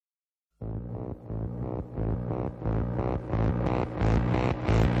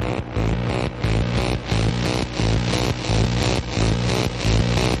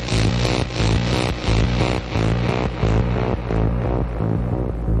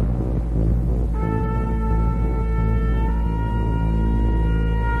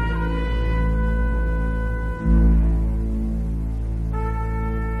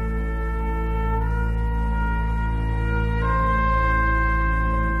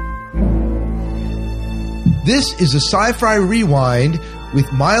This is a Sci-Fi Rewind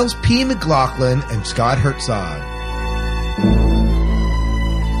with Miles P. McLaughlin and Scott Herzog.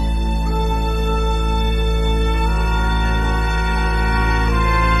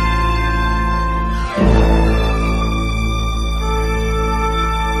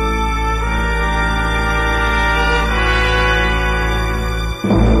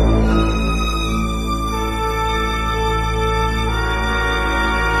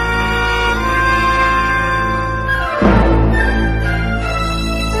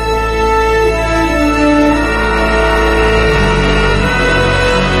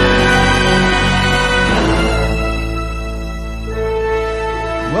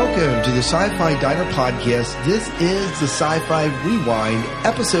 Sci-Fi Diner Podcast. This is the Sci-Fi Rewind,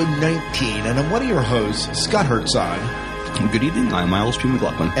 episode 19, and I'm one of your hosts, Scott Herzog. Good evening. I'm Miles P.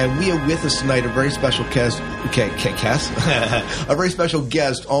 McLaughlin, and we are with us tonight a very special guest, a very special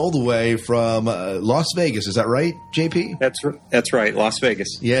guest all the way from Las Vegas. Is that right, JP? That's right, Las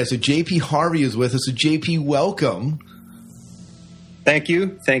Vegas. Yeah. So JP Harvey is with us. So JP, welcome. Thank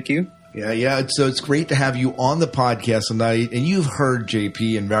you. Yeah. So it's great to have you on the podcast tonight. And you've heard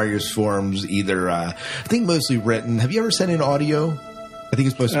JP in various forms, either, I think mostly written. Have you ever sent in audio? I think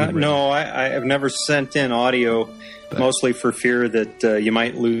it's mostly written. No, I have never sent in audio, mostly for fear that you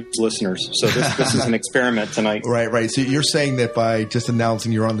might lose listeners. So this is an experiment tonight. Right. So you're saying that by just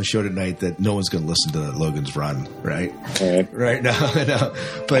announcing you're on the show tonight that no one's going to listen to Logan's Run, right? Right. No.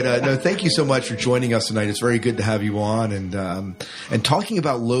 But no, thank you so much for joining us tonight. It's very good to have you on and talking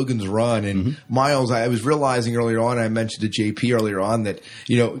about Logan's Run. And Miles, I was realizing earlier on, I mentioned to JP earlier on that,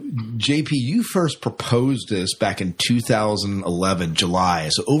 JP, you first proposed this back in 2011, July.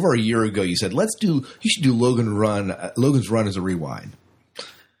 So over a year ago, you said, you should do Logan's Run as a rewind.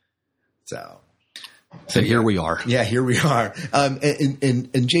 So here we are. Yeah, here we are. And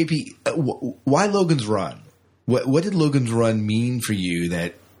JP, why Logan's Run? What did Logan's Run mean for you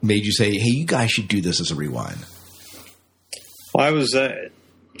that made you say, hey, you guys should do this as a rewind? Well, I was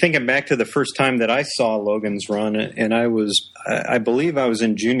thinking back to the first time that I saw Logan's Run, and I believe I was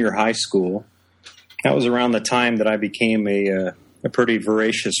in junior high school. That was around the time that I became a pretty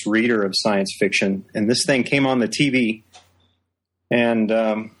voracious reader of science fiction. And this thing came on the TV and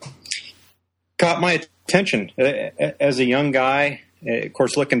caught my attention. As a young guy, of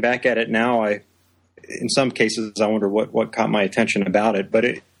course, looking back at it now, in some cases, I wonder what caught my attention about it. But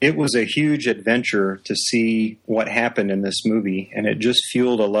it was a huge adventure to see what happened in this movie. And it just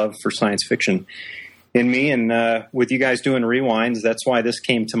fueled a love for science fiction in me. And with you guys doing rewinds, that's why this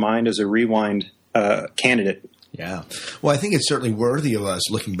came to mind as a rewind candidate. Yeah. Well, I think it's certainly worthy of us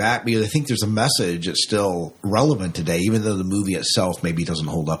looking back because I think there's a message that's still relevant today, even though the movie itself maybe doesn't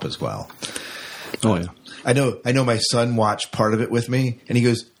hold up as well. Oh, yeah. I know my son watched part of it with me, and he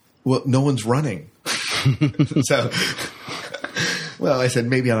goes, well, no one's running. So, well, I said,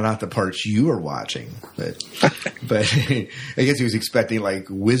 maybe not the parts you are watching, but I guess he was expecting like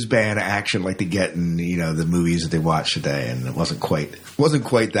whiz-bang action like they get in, the movies that they watch today, and it wasn't quite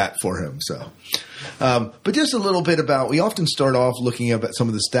that for him, so. But just a little bit we often start off looking at some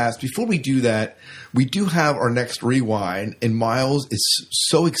of the stats. Before we do that, we do have our next rewind, and Miles is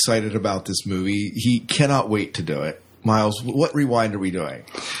so excited about this movie. He cannot wait to do it. Miles, what rewind are we doing?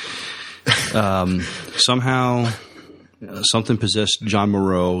 Somehow something possessed John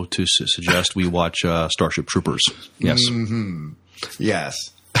Moreau to suggest we watch Starship Troopers. Yes. Mm-hmm. Yes.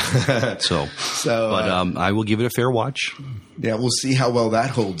 But I will give it a fair watch. Yeah, we'll see how well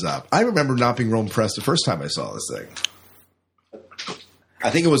that holds up. I remember not being real impressed the first time I saw this thing. I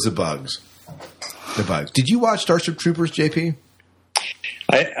think it was The Bugs. The Bugs. Did you watch Starship Troopers, JP?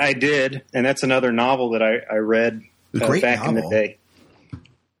 I did, and that's another novel that I read back in the day.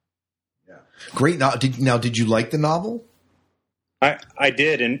 Yeah, great novel. Did you like the novel? I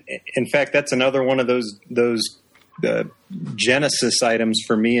did, and in fact, that's another one of those genesis items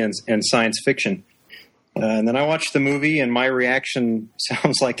for me in science fiction. And then I watched the movie, and my reaction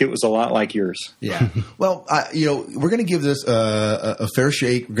sounds like it was a lot like yours. Yeah. Well, we're going to give this a fair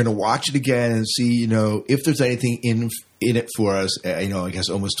shake. We're going to watch it again and see, if there's anything in it for us. I guess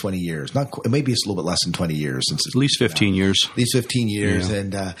almost 20 years. Maybe it's a little bit less than 20 years since at least 15 years. At least 15 years. Yeah.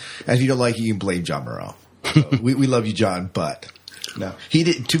 And if you don't like it, you can blame John Moreau. So we love you, John, but. No, he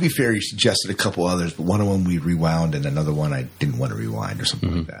did. To be fair, he suggested a couple others, but one of them we rewound, and another one I didn't want to rewind or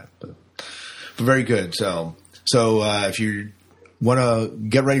something like that. But very good. So if you're want to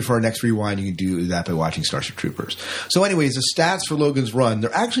get ready for our next rewind, you can do that by watching Starship Troopers. So anyways, the stats for Logan's Run,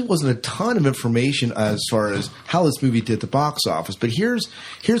 there actually wasn't a ton of information as far as how this movie did at the box office, but here's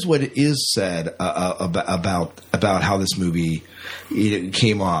what it is said about how this movie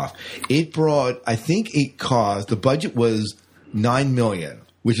came off. It brought, I think it caused, the budget was $9 million.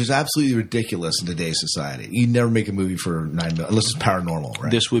 Which is absolutely ridiculous in today's society. You never make a movie for $9 million unless it's paranormal, right?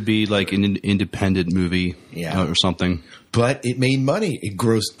 This would be like an independent movie, or something. But it made money. It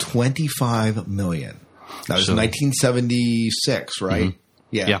grossed $25 million. That was 1976, right? Mm-hmm.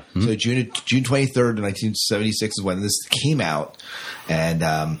 Yeah. Mm-hmm. So June 23rd, 1976 is when this came out, and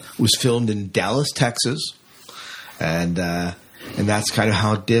was filmed in Dallas, Texas, and that's kind of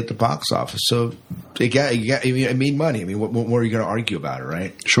how it did at the box office. So it made money. I mean, what more are you going to argue about it,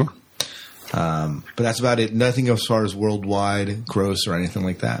 right? Sure. But that's about it. Nothing as far as worldwide gross or anything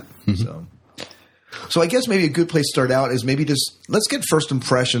like that. Mm-hmm. So I guess maybe a good place to start out is maybe just let's get first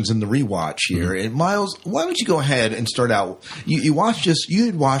impressions in the rewatch here. Mm-hmm. And Miles, why don't you go ahead and start out? You watched this. You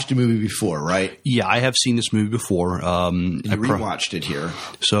had watched a movie before, right? Yeah, I have seen this movie before. You rewatched it here.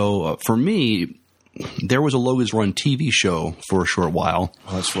 So for me, there was a Logan's Run TV show for a short while.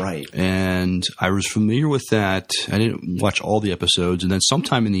 Oh, that's right. And I was familiar with that. I didn't watch all the episodes. And then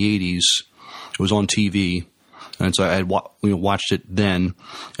sometime in the 80s, it was on TV. And so I had watched it then.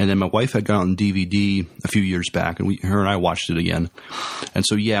 And then my wife had gotten DVD a few years back, and her and I watched it again. And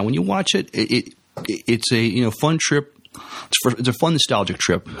so, yeah, when you watch it, it's a fun trip. It's a fun nostalgic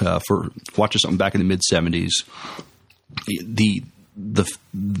trip for watching something back in the mid-'70s.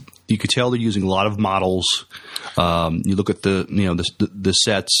 You could tell they're using a lot of models. You look at the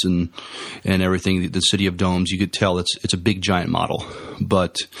sets and everything, the City of Domes. You could tell it's a big giant model,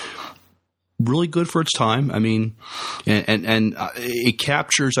 but really good for its time. I mean, and it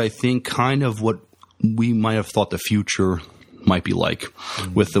captures, I think, kind of what we might have thought the future might be like,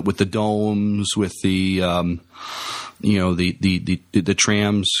 mm-hmm. with the domes, with the the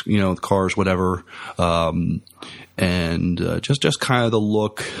trams, cars, whatever. And just kind of the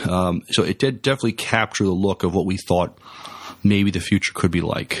look. So it did definitely capture the look of what we thought maybe the future could be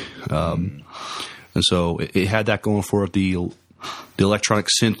like. And so it had that going for it. The electronic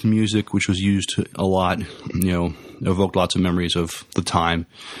synth music, which was used a lot, evoked lots of memories of the time.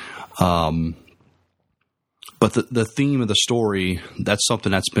 But the theme of the story, that's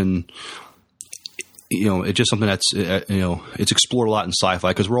something that's been, it's just something that's, it's explored a lot in sci-fi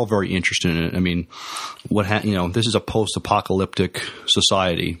because we're all very interested in it. I mean, this is a post-apocalyptic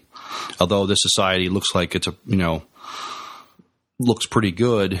society. Although this society looks like it's looks pretty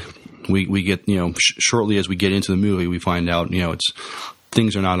good. We get, shortly as we get into the movie, we find out,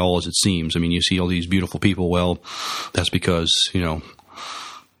 things are not all as it seems. I mean, you see all these beautiful people. Well, that's because,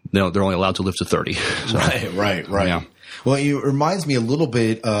 they're only allowed to live to 30. So, Right. Yeah. Well, it reminds me a little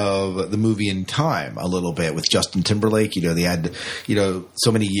bit of the movie In Time, a little bit with Justin Timberlake. They had,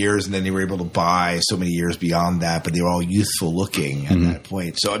 so many years, and then they were able to buy so many years beyond that, but they were all youthful looking at that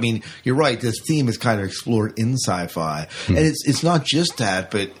point. So, I mean, you're right. This theme is kind of explored in sci-fi, and it's not just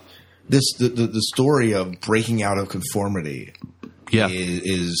that, but the story of breaking out of conformity,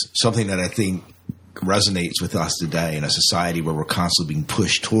 is something that I think resonates with us today in a society where we're constantly being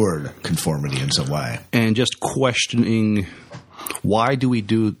pushed toward conformity in some way, and just questioning why are we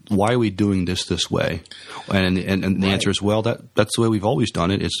doing this way, and the answer is, well, that's the way we've always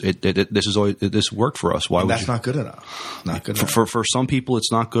done it. This worked for us. Why? That's not good enough. Not good enough for some people.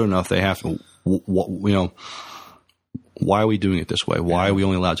 It's not good enough. They have to, why are we doing it this way? Why are we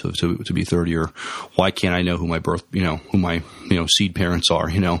only allowed to be 30? Or why can't I know who my seed parents are?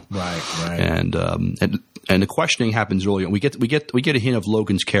 Right. And the questioning happens early on. We get a hint of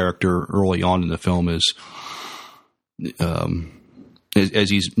Logan's character early on in the film as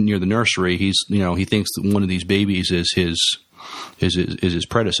he's near the nursery. He thinks that one of these babies is his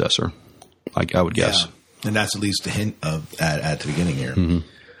predecessor. I would guess. Yeah. And that's at least a hint of at the beginning here. Mm-hmm.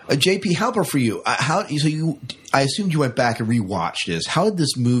 JP, how about for you? I assumed you went back and rewatched this. How did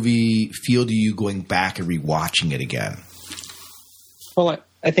this movie feel to you going back and rewatching it again? Well,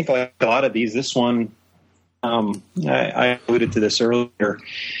 I think like a lot of these, this one, I alluded to this earlier.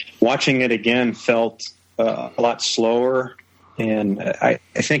 Watching it again felt a lot slower. And I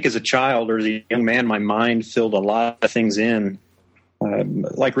think as a child or as a young man, my mind filled a lot of things in.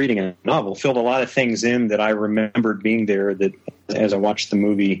 Like reading a novel, filled a lot of things in that I remembered being there that as I watched the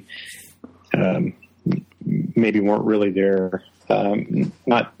movie, maybe weren't really there.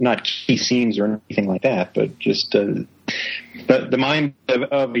 Not key scenes or anything like that, but just the mind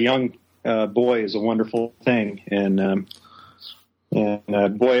of a young boy is a wonderful thing. And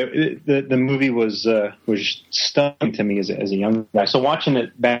And boy, the movie was stunning to me as a young guy. So watching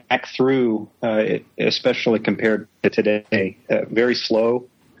it back through, especially compared to today, very slow.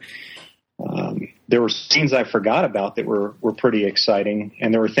 There were scenes I forgot about that were pretty exciting,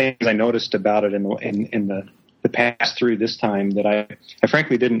 and there were things I noticed about it in the pass through this time that I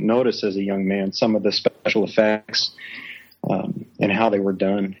frankly didn't notice as a young man. Some of the special effects and how they were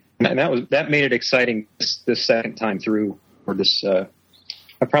done, and that made it exciting this second time through. Or this,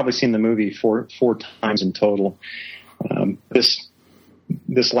 I've probably seen the movie four times in total.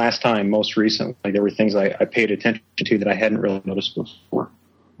 This last time, most recently, there were things I paid attention to that I hadn't really noticed before.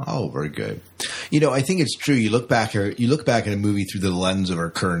 Oh, very good. I think it's true. You look back at a movie through the lens of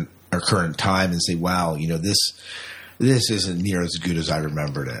our current time and say, "Wow, this isn't near as good as I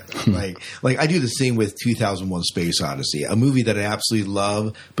remembered it." Like I do the same with 2001: Space Odyssey, a movie that I absolutely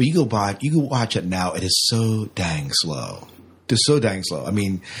love. But you go watch it now, it is so dang slow. Just so dang slow. I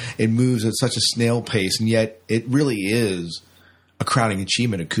mean, it moves at such a snail pace, and yet it really is a crowning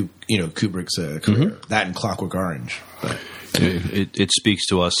achievement of Kubrick's career. Mm-hmm. That and Clockwork Orange. But it speaks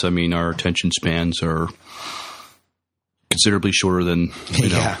to us. I mean, our attention spans are considerably shorter than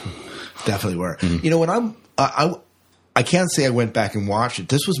yeah, definitely were. Mm-hmm. When I can't say I went back and watched it.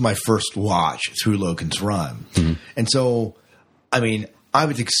 This was my first watch through Logan's run, mm-hmm. and so I mean, I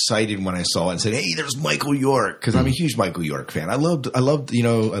was excited when I saw it and said, "Hey, there's Michael York," because I'm a huge Michael York fan. I loved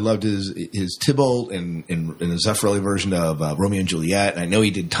his Tybalt and the Zeffirelli version of Romeo and Juliet. And I know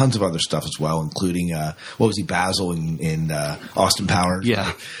he did tons of other stuff as well, including what was he, Basil in Austin Powers?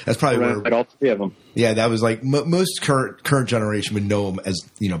 Yeah, that's probably where all three of them. Yeah, that was like most current generation would know him as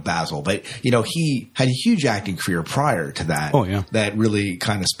Basil, but he had a huge acting career prior to that. Oh yeah, that really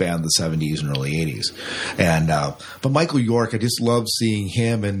kind of spanned the 70s and early 80s. And but Michael York, I just loved seeing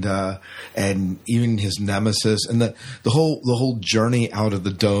him and even his nemesis and the whole journey out of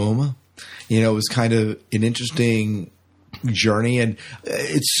the dome. It was kind of an interesting journey, and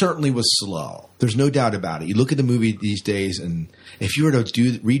it certainly was slow. There's no doubt about it. You look at the movie these days, and if you were to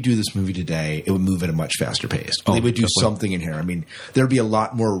redo this movie today, it would move at a much faster pace. They would do something in here. I mean, there'd be a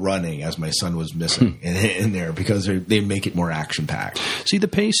lot more running, as my son was missing in there, because they make it more action packed. See, the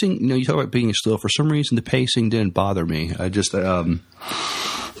pacing. You talk about being slow. For some reason, the pacing didn't bother me. I just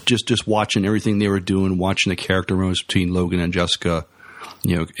watching everything they were doing, watching the character moves between Logan and Jessica.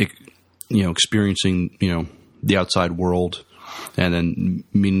 Experiencing the outside world, and then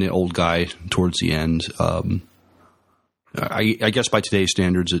meeting the old guy towards the end. I guess by today's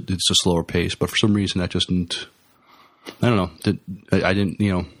standards, it's a slower pace, but for some reason that just didn't. I don't know. I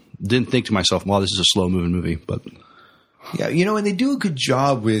didn't think to myself, "Wow, this is a slow moving movie." But yeah, and they do a good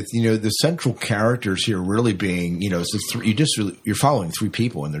job with the central characters here really being you're following three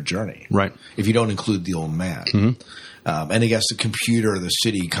people in their journey, right? If you don't include the old man. Mm-hmm. And I guess the computer, the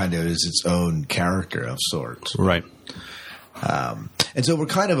city, kind of is its own character of sorts. Right. And so we're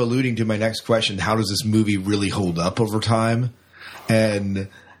kind of alluding to my next question: how does this movie really hold up over time? And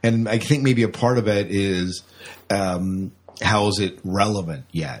I think maybe a part of it is how is it relevant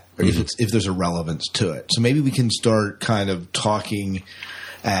yet, or mm-hmm. if there's a relevance to it. So maybe we can start kind of talking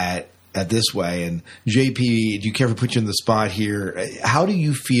at this way. And JP, do you care if I put you in the spot here? How do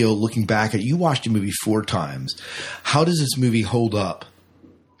you feel looking back at you watched the movie 4 times? How does this movie hold up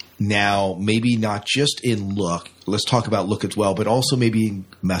now? Maybe not just in look. Let's talk about look as well, but also maybe in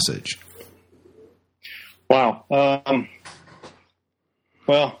message. Wow.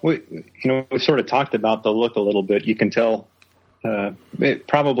 Well, we sort of talked about the look a little bit. You can tell it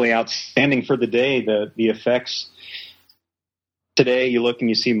probably outstanding for the day. The effects. Today, you look and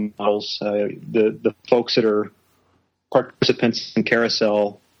you see models. The folks that are participants in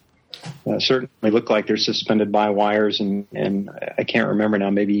Carousel certainly look like they're suspended by wires, and I can't remember now.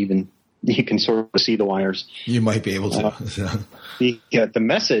 Maybe even you can sort of see the wires. You might be able to. The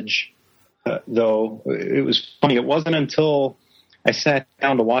message, though, it was funny. It wasn't until I sat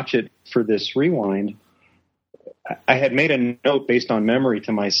down to watch it for this rewind. I had made a note based on memory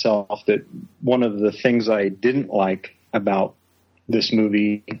to myself that one of the things I didn't like about this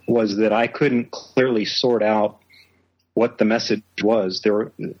movie was that I couldn't clearly sort out what the message was. There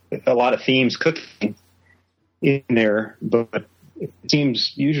were a lot of themes cooking in there, but it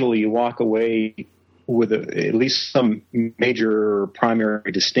seems usually you walk away with at least some major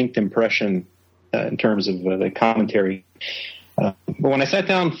primary distinct impression in terms of the commentary. But when I sat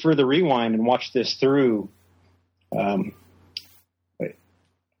down for the rewind and watched this through,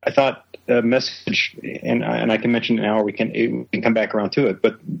 I thought a message, and I can mention it now, or we can come back around to it.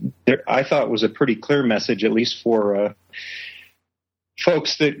 But I thought it was a pretty clear message, at least for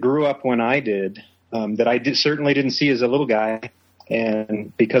folks that grew up when I did, that I certainly didn't see as a little guy,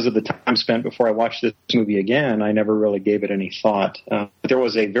 And because of the time spent before I watched this movie again, I never really gave it any thought. But there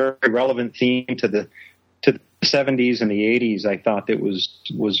was a very relevant theme to the 70s and the 80s. I thought that was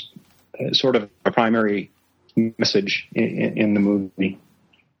sort of a primary message in the movie.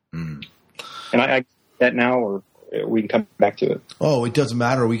 Mm. And I that now, or we can come back to it. Oh, it doesn't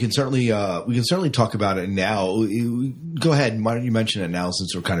matter. We can certainly talk about it now. Go ahead. Why don't you mention it now,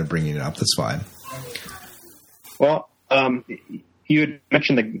 since we're kind of bringing it up? That's fine. Well, you had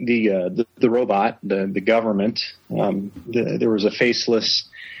mentioned the robot, the government. There was a faceless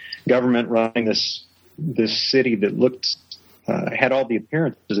government running this city that looked had all the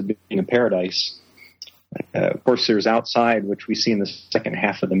appearances of being a paradise. Of course, there's outside, which we see in the second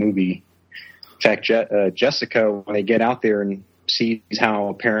half of the movie. In fact, Jessica, when they get out there and sees how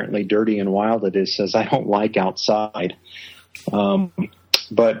apparently dirty and wild it is, says, "I don't like outside."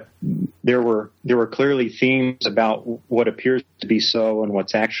 But there were clearly themes about what appears to be so and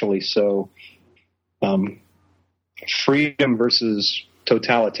what's actually so. Freedom versus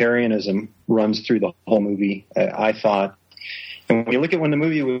totalitarianism runs through the whole movie, I thought. And when you look at when the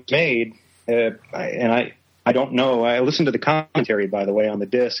movie was made, I don't know. I listened to the commentary, by the way, on the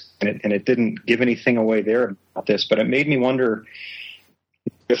disc, and it didn't give anything away there about this, but it made me wonder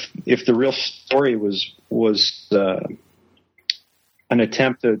if the real story was an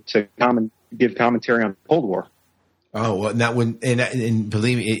attempt to give commentary on the Cold War. Oh, well, and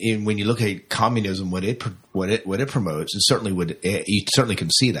believe me, when you look at communism, what it promotes, you certainly can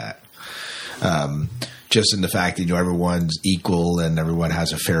see that. Just in the fact that everyone's equal and everyone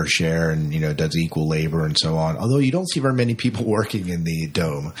has a fair share and does equal labor and so on. Although you don't see very many people working in the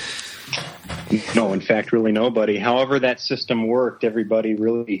dome. No, in fact, really nobody. However that system worked, everybody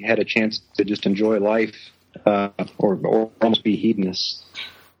really had a chance to just enjoy life or almost be hedonists.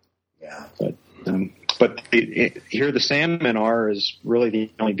 Yeah, but here the Sandmen is really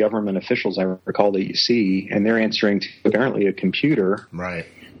the only government officials I recall that you see, and they're answering to apparently a computer. Right.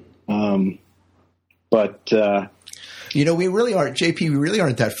 But we really aren't, JP. We really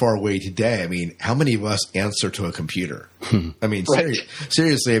aren't that far away today. I mean, how many of us answer to a computer? I mean, right.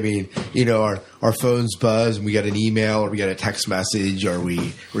 Seriously. I mean, our phones buzz and we get an email or we get a text message, or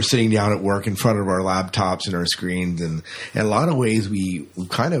we're sitting down at work in front of our laptops and our screens, and in a lot of ways we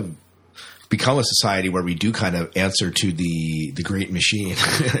kind of become a society where we do kind of answer to the great machine.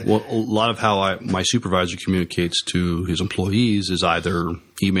 Well, a lot of how my supervisor communicates to his employees is either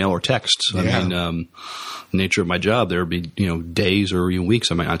email or text. Yeah. I mean, nature of my job, there would be days or even weeks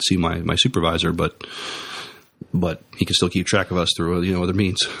I might not see my supervisor, but he can still keep track of us through other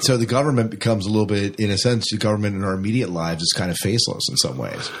means. So the government becomes a little bit, in a sense, the government in our immediate lives is kind of faceless in some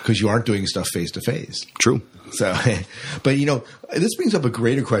ways because you aren't doing stuff face to face. True. So, but this brings up a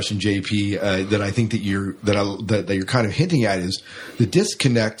greater question, JP, that I think that you're kind of hinting at, is the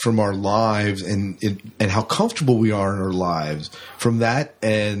disconnect from our lives and how comfortable we are in our lives from that,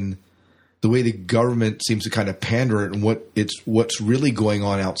 and the way the government seems to kind of pander it, and what's really going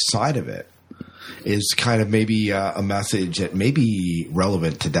on outside of it is kind of maybe a message that may be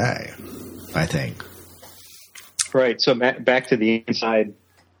relevant today, I think. Right. So back to the inside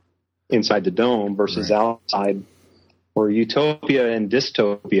the dome versus outside, or utopia and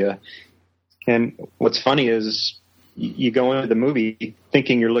dystopia. And what's funny is you go into the movie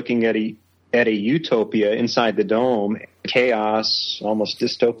thinking you're looking at a utopia inside the dome, chaos, almost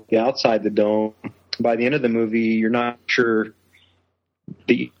dystopia outside the dome. By the end of the movie, you're not sure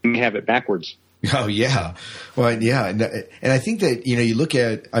that you may have it backwards. Oh, yeah. Well, yeah. And I think that, you look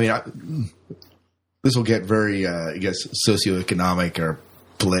at, this will get very, socioeconomic or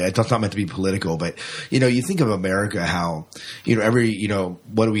it's not meant to be political, but, you think of America, how,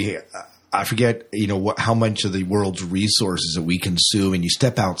 what do we, I forget, how much of the world's resources that we consume, and you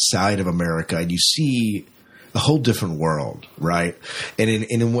step outside of America and you see a whole different world, right? And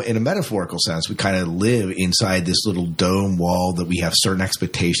in a metaphorical sense, we kind of live inside this little dome wall that we have certain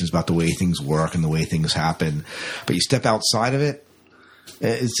expectations about the way things work and the way things happen. But you step outside of it,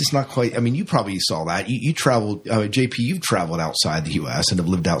 it's just not quite. I mean, you probably saw that. You traveled, JP. You've traveled outside the U.S. and have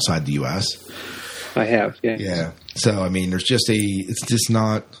lived outside the U.S. I have, yeah. Yeah. So I mean, there's just it's just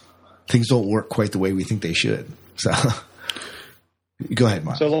not. Things don't work quite the way we think they should. So, go ahead,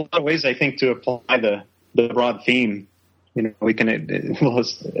 Miles. So, a lot of ways I think to apply the broad theme. We can,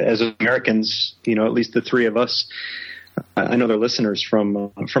 as Americans, at least the three of us. I know they're listeners from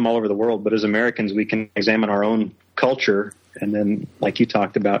all over the world, but as Americans, we can examine our own culture, and then, like you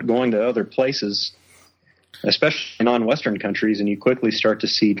talked about, going to other places, especially non-Western countries, and you quickly start to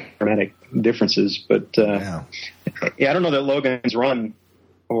see dramatic differences. But I don't know that Logan's Run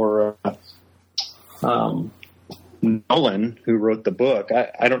or Nolan, who wrote the book,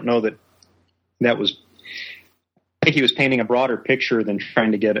 I don't know that was. I think he was painting a broader picture than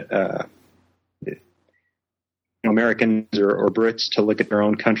trying to get Americans or Brits to look at their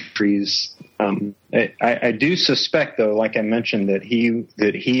own countries. I do suspect, though, like I mentioned, that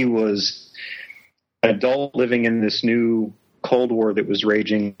he was an adult living in this new Cold War that was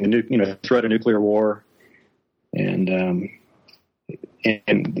raging, threat of nuclear war, and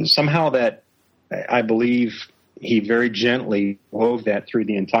somehow that I believe he very gently wove that through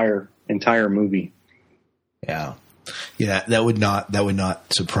the entire movie. Yeah, that would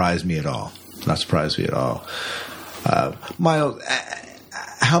not surprise me at all. Not surprise me at all. Miles,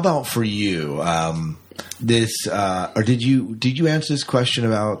 how about for you? Or did you answer this question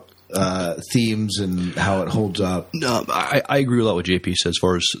about themes and how it holds up? No, I agree with a lot what JP says as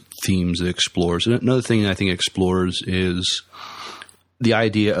far as themes it explores. And another thing I think it explores is the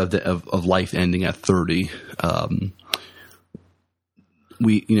idea of life ending at 30.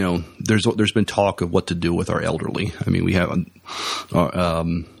 There's been talk of what to do with our elderly. I mean, we have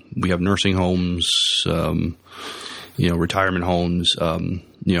nursing homes, retirement homes.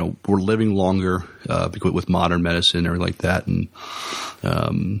 We're living longer with modern medicine and everything like that, and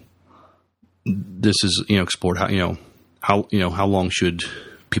this is explored how long should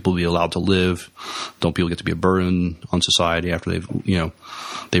people be allowed to live? Don't people get to be a burden on society after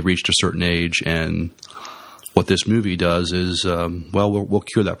they've reached a certain age? And what this movie does is, we'll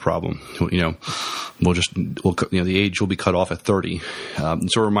cure that problem. The age will be cut off at 30.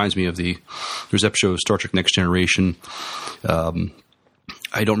 So it reminds me of there's an episode of Star Trek Next Generation. I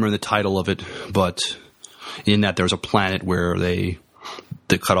don't remember the title of it, but in that there was a planet where the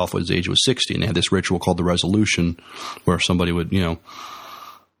cutoff was age was 60, and they had this ritual called the Resolution, where somebody would,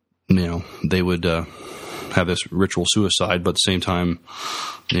 they would have this ritual suicide, but at the same time,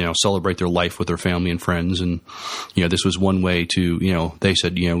 celebrate their life with their family and friends. And, this was one way to, they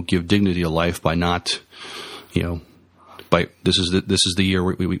said, give dignity to life by not, this is the year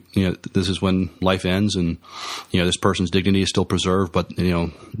we this is when life ends, and, this person's dignity is still preserved, but,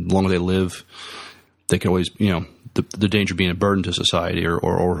 the longer they live, they can always, the danger of being a burden to society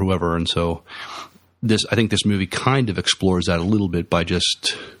or whoever. And so I think this movie kind of explores that a little bit by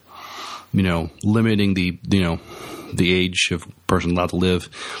just, limiting the age of a person allowed to live,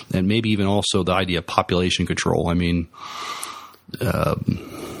 and maybe even also the idea of population control. I mean, I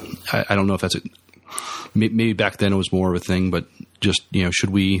don't know if that's maybe back then it was more of a thing, but just, should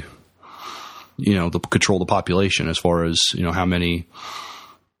we, control the population as far as, how many,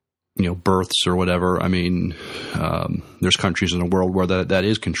 births or whatever. I mean, there's countries in the world where that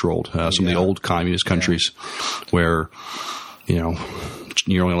is controlled. Some of the old communist countries where,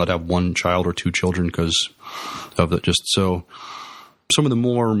 you're only allowed to have one child or two children because of it. Just so some of the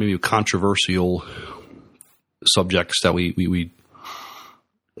more maybe controversial subjects that we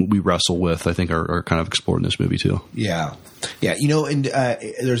wrestle with, I think are kind of explored in this movie too. Yeah. And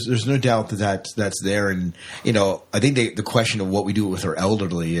there's no doubt that's there, and I think the question of what we do with our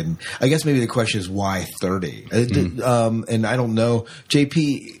elderly, and I guess maybe the question is why 30. And I don't know,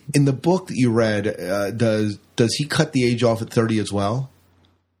 JP, in the book that you read, does he cut the age off at 30 as well?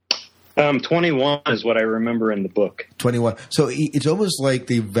 21 is what I remember in the book. 21. So it's almost like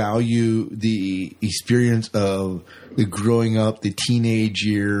they value the experience of the growing up, the teenage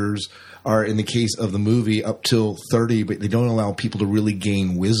years, are in the case of the movie up till 30, but they don't allow people to really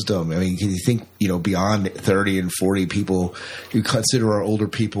gain wisdom. I mean, can you think, beyond 30 and 40 people, you consider our older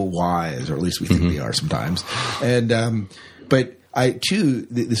people wise, or at least we think we are sometimes. And, but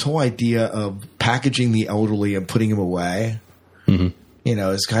this whole idea of packaging the elderly and putting them away,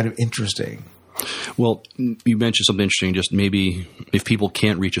 is kind of interesting. Well, you mentioned something interesting. Just maybe if people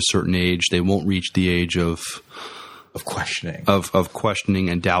can't reach a certain age, they won't reach the age of questioning, of questioning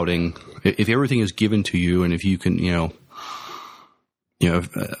and doubting. If everything is given to you, and if you can, there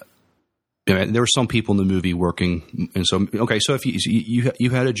were some people in the movie working, and so so if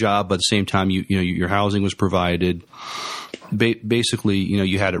you had a job, but at the same time your housing was provided, basically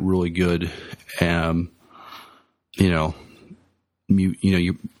you had it really good.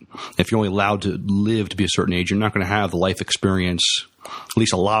 If you're only allowed to live to be a certain age, you're not going to have the life experience. At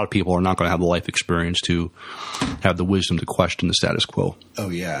least a lot of people are not going to have the life experience to have the wisdom to question the status quo. Oh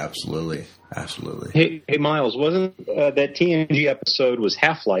yeah, absolutely. Absolutely. Hey, Miles, wasn't that TNG episode was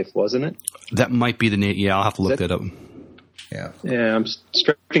Half-Life, wasn't it? That might be the name. Yeah, I'll have to look that up. Yeah. Yeah, I'm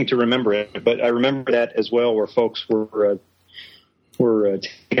struggling to remember it, but I remember that as well, where folks were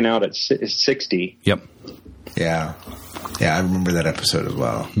taken out at 60. Yep. Yeah, I remember that episode as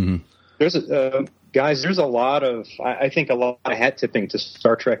well. Mm-hmm. There's a lot of hat tipping to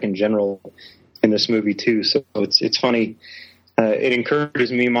Star Trek in general. in this movie too. So it's funny. It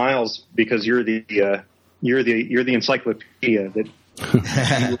encourages me, Miles, because you're the encyclopedia that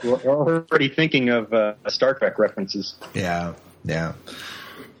you're already thinking of Star Trek references. Yeah.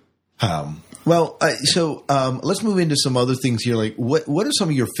 Well, so let's move into some other things here. Like, what are some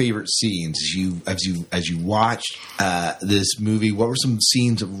of your favorite scenes as you watched this movie? What were some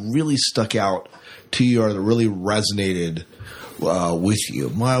scenes that really stuck out to you or that really resonated with you?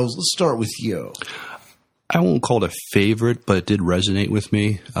 Miles, let's start with you. I won't call it a favorite, but it did resonate with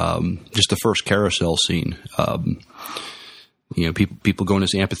me. Just the first carousel scene. People go in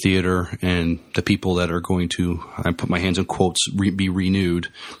this amphitheater, and the people that are going to, I put my hands in quotes, be renewed.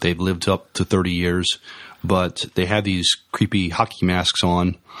 They've lived up to 30 years, but they have these creepy hockey masks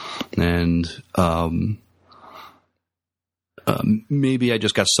on, and maybe I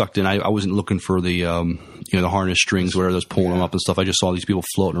just got sucked in. I wasn't looking for the the harness strings where those pulling them up and stuff. I just saw these people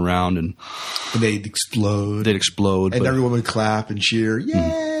floating around, and they'd explode. And everyone would clap and cheer.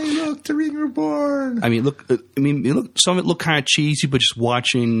 Yay! Look, the Ring Reborn. I mean, some of it looked kind of cheesy, but just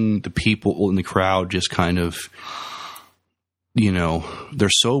watching the people in the crowd, just kind of, they're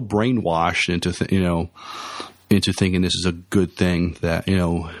so brainwashed into thinking this is a good thing that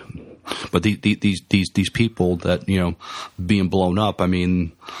But these people that being blown up, I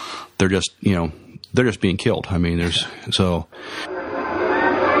mean, they're just being killed. I mean, there's so.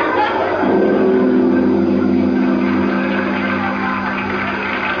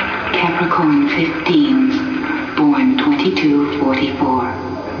 Capricorn 15, born 2244.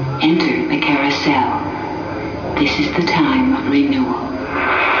 Enter the carousel. This is the time of renewal.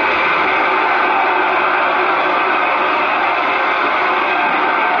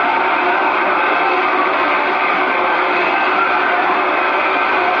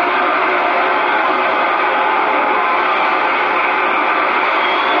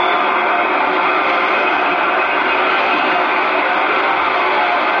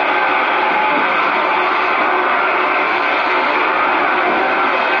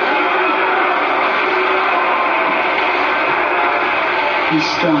 Be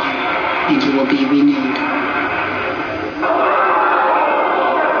strong, and you will be renewed.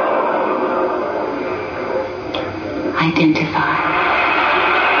 Identify.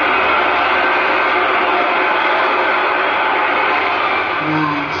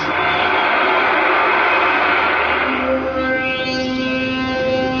 Rise.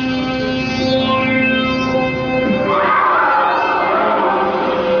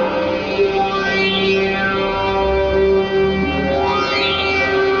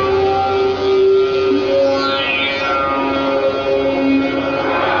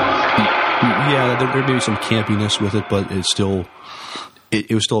 There may be some campiness with it, but it's still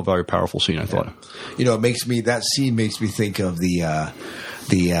it was still a very powerful scene, I thought. That scene makes me think of the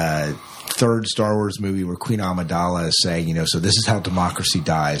third Star Wars movie where Queen Amidala is saying, so this is how democracy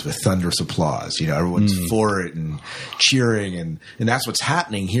dies, with thunderous applause. Everyone's for it and cheering, and that's what's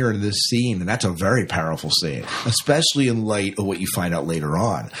happening here in this scene, and that's a very powerful scene, especially in light of what you find out later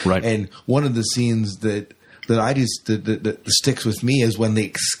on. Right. And one of the scenes that sticks with me is when they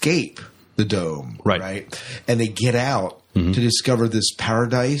escape the dome, right? And they get out to discover this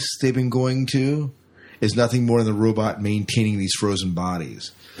paradise they've been going to is nothing more than the robot maintaining these frozen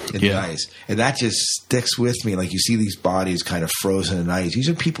bodies in the ice. And that just sticks with me. Like, you see these bodies kind of frozen in ice. These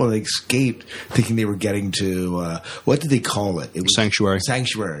are people that escaped thinking they were getting to, what did they call it? It was Sanctuary.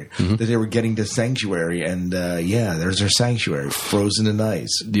 That they were getting to Sanctuary. And, there's their Sanctuary, frozen in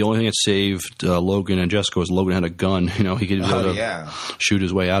ice. The only thing that saved Logan and Jessica was Logan had a gun. He could shoot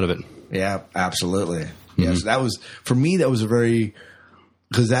his way out of it. Yeah, absolutely. Yeah, so that was, for me, that was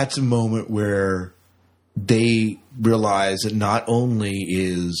because that's a moment where they realize that not only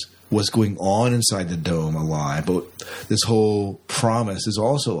is what's going on inside the dome a lie, but this whole promise is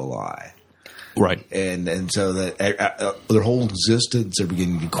also a lie. Right. And so that their whole existence are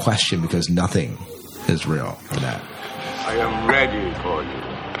beginning to question because nothing is real from that. I am ready for you.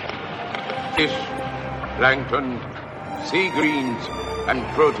 Fish, plankton, sea greens, and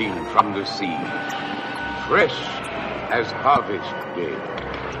protein from the sea. Fresh as harvest day.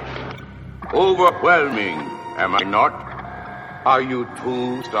 Overwhelming, am I not? Are you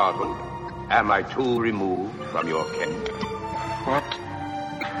too startled? Am I too removed from your ken? What?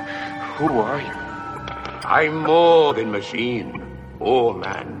 Who are you? I'm more than machine or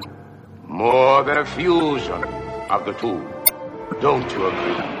man. More than a fusion of the two. Don't you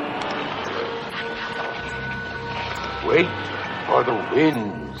agree? Wait for the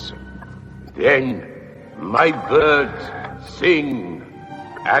winds. Then my birds sing,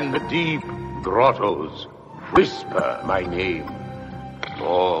 and the deep grottos whisper my name.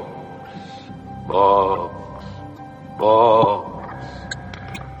 Dogs, Box. Box.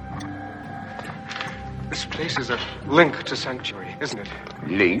 This place is a link to Sanctuary, isn't it?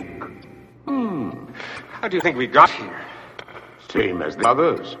 Link? How do you think we got here? Same as the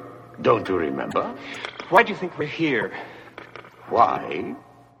others. Don't you remember? Why do you think we're here? Why?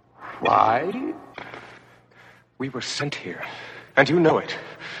 Why? We were sent here, and you know it.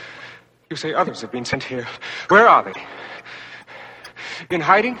 You say others have been sent here. Where are they? In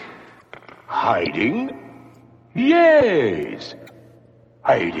hiding? Hiding? Yes.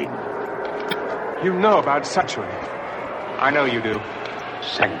 Hiding. You know about Sanctuary. I know you do.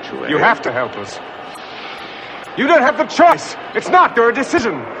 Sanctuary. You have to help us. You don't have the choice. It's not your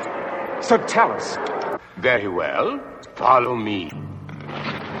decision. So tell us. Very well. Follow me.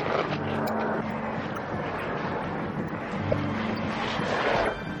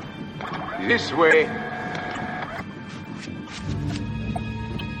 This way.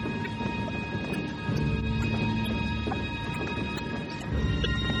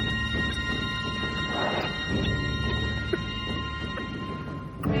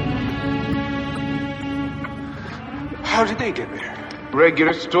 How did they get there?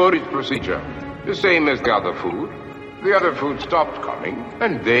 Regular storage procedure. The same as the other food. The other food stopped coming,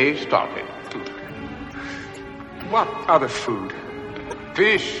 and they started. What other food?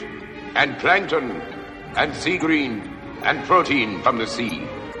 Fish, and plankton, and sea green, and protein from the sea.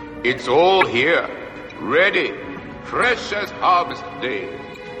 It's all here, ready, fresh as harvest day.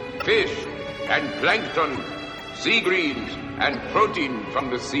 Fish, and plankton, sea greens, and protein from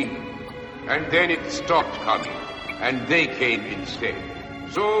the sea. And then it stopped coming, and they came instead.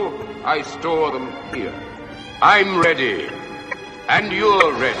 So I store them here. I'm ready, and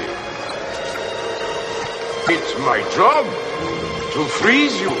you're ready. It's my job to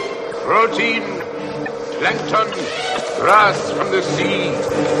freeze you. Protein, plankton, grass from the sea.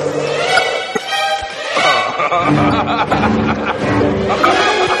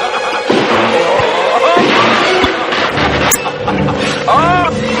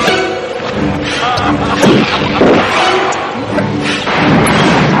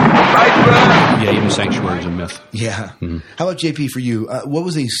 Yeah, even Sanctuary is a myth. Yeah. Mm-hmm. How about JP for you? What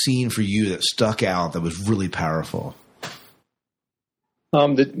was a scene for you that stuck out that was really powerful?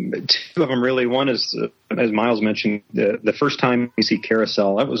 The two of them really. One is, as Miles mentioned, the first time you see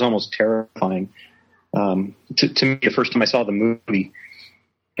Carousel, that was almost terrifying. To me, the first time I saw the movie,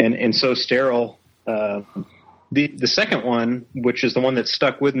 and so sterile. The second one, which is the one that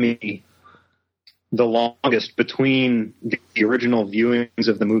stuck with me the longest between the original viewings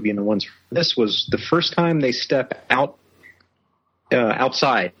of the movie and the ones for this, was the first time they step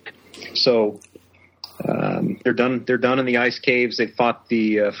outside. So they're done in the ice caves. They fought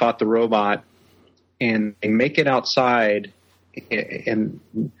the robot, and they make it outside, and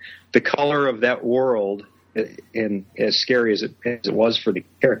the color of that world, and as scary as it was for the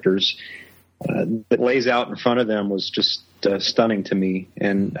characters, that lays out in front of them was just stunning to me.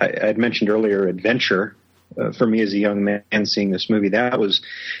 And I had mentioned earlier adventure. For me as a young man seeing this movie, that was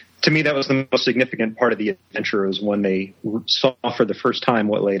the most significant part of the adventure, was when they saw for the first time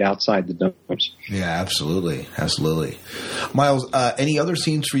what laid outside the domes. Yeah, absolutely. Absolutely. Miles, any other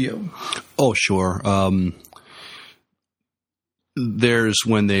scenes for you? Oh, sure. There's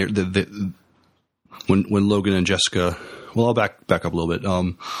when when Logan and Jessica, well, I'll back up a little bit.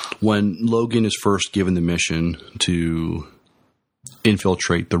 When Logan is first given the mission to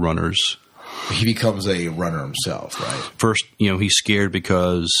infiltrate the runners, he becomes a runner himself, right? First, he's scared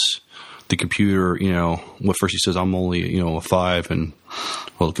because the computer, first he says, I'm only, a 5, and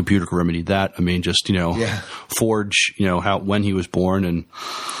well, the computer can remedy that. I mean, just, forge, when he was born, and,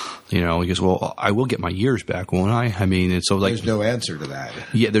 he goes, well, I will get my years back, won't I? I mean, it's so like, there's no answer to that.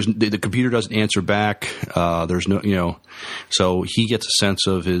 Yeah. The computer doesn't answer back. There's no, so he gets a sense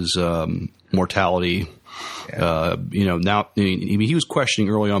of his, mortality. Yeah. Now, he was questioning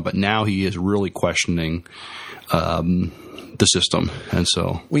early on, but now he is really questioning the system. And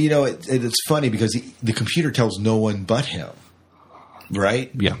so, well, it's funny because the computer tells no one but him,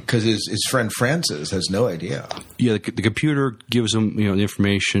 right? Yeah, because his friend Francis has no idea. Yeah, the computer gives him, the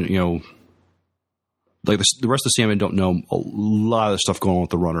information. Like the rest of the Sandmen don't know a lot of stuff going on with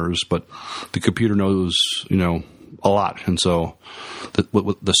the runners, but the computer knows, a lot. And so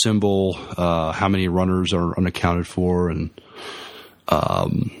the symbol, how many runners are unaccounted for, and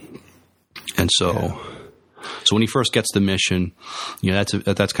so when he first gets the mission,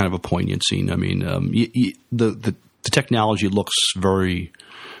 that's kind of a poignant scene. I mean, the technology looks very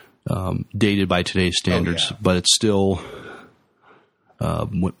dated by today's standards, but it's still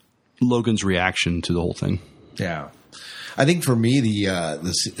Logan's reaction to the whole thing. Yeah. I think for me,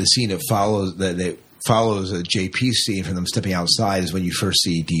 the scene that follows a JP scene from them stepping outside is when you first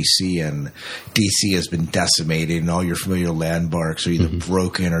see DC, and DC has been decimated, and all your familiar landmarks are either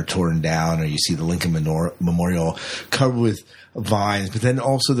broken or torn down, or you see the Lincoln Memorial covered with vines. But then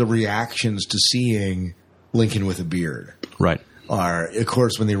also the reactions to seeing Lincoln with a beard, right, are, of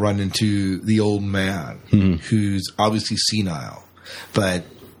course, when they run into the old man who's obviously senile, but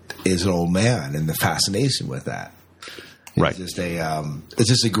is an old man, and the fascination with that. Right. It's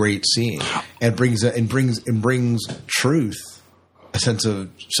just a great scene, and brings truth, a sense of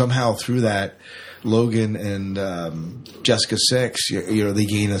somehow through that Logan and Jessica Six, they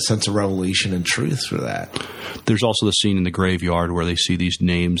gain a sense of revelation and truth through that. There's also the scene in the graveyard where they see these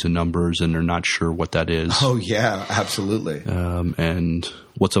names and numbers, and they're not sure what that is. Oh yeah, absolutely. And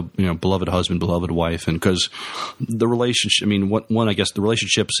what's a beloved husband, beloved wife, and because the relationship. I mean, I guess the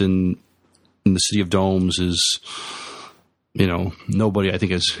relationships in the City of Domes is. Nobody, I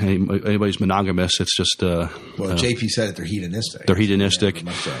think, is anybody's monogamous. It's just JP said it. They're hedonistic. They're hedonistic.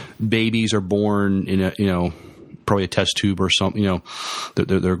 Yeah, so. Babies are born in a probably a test tube or something.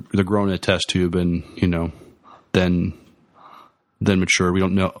 They're grown in a test tube, and then mature. We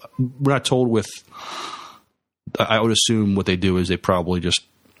don't know. We're not told. I would assume what they do is they probably just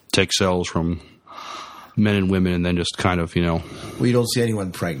take cells from men and women, and then just kind of, Well, you don't see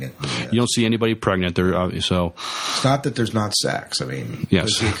anyone pregnant. You don't see anybody pregnant. So it's not that there's not sex. I mean,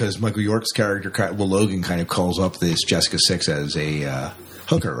 yes, because Michael York's character, Logan, kind of calls up this Jessica Six as a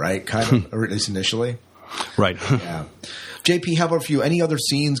hooker, right? Kind of, or at least initially. Right. Yeah. JP, how about for you? Any other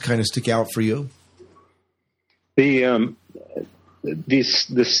scenes kind of stick out for you? The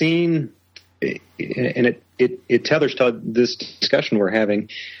scene, and it tethers to this discussion we're having.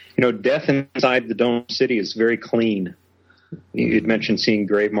 Death inside the Dome City is very clean. You'd mentioned seeing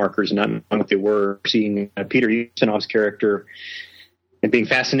grave markers and not knowing what they were, seeing Peter Ustinov's character and being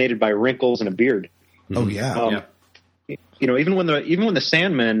fascinated by wrinkles and a beard. Oh yeah. Even when the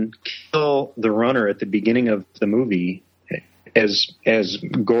Sandmen kill the runner at the beginning of the movie, as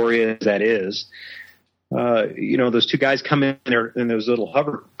gory as that is, those two guys come in those little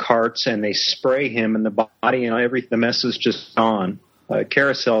hover carts and they spray him in the body, and the mess is just gone.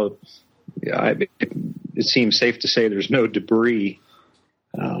 Carousel, it seems safe to say there's no debris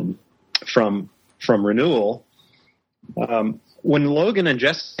from Renewal. When Logan and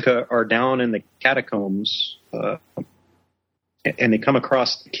Jessica are down in the catacombs and they come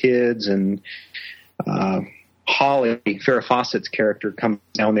across the kids, and Holly, Farrah Fawcett's character, comes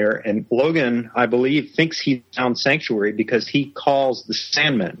down there, and Logan, I believe, thinks he found sanctuary because he calls the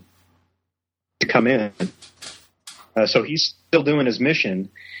Sandmen to come in. So he's still doing his mission.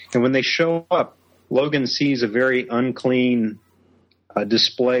 And when they show up, Logan sees a very unclean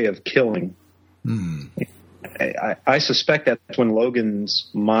display of killing. I suspect that's when Logan's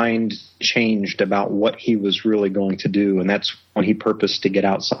mind changed about what he was really going to do, and that's when he purposed to get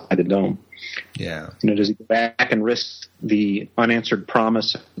outside the dome. Yeah. Does he go back and risk the unanswered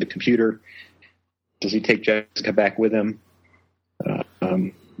promise of the computer? Does he take Jessica back with him?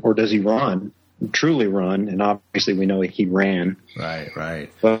 Or does he run? Truly run, and obviously we know he ran.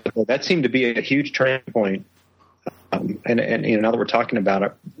 Right. But that seemed to be a huge turning point. And now that we're talking about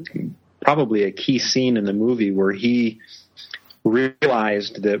it, probably a key scene in the movie where he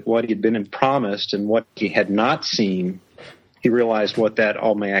realized that what he had been promised and what he had not seen, he realized what that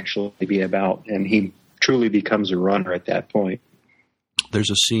all may actually be about, and he truly becomes a runner at that point.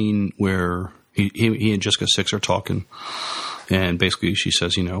 There's a scene where he and Jessica Six are talking. And basically, she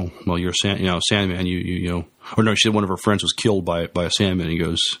says, well, you're a Sandman. Or no, she said one of her friends was killed by a Sandman. And he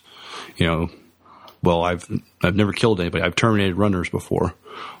goes, well, I've never killed anybody. I've terminated runners before,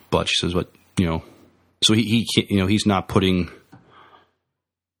 but she says, but so he can't, he's not putting.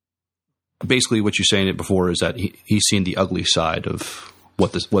 Basically, what you're saying it before is that he's seen the ugly side of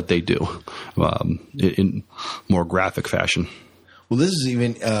what they do, in more graphic fashion. Well, this is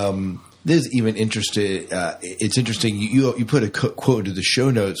even interesting. It's interesting. You put a quote to the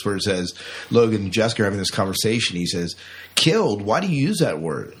show notes where it says Logan and Jessica are having this conversation. He says, "Killed? Why do you use that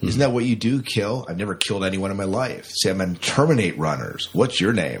word? Isn't that what you do? Kill? I've never killed anyone in my life. Say I'm going to terminate runners. What's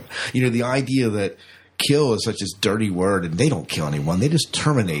your name? The idea that kill is such a dirty word, and they don't kill anyone. They just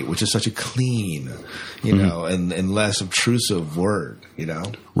terminate, which is such a clean, and less obtrusive word.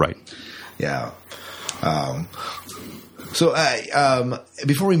 Right? Yeah. So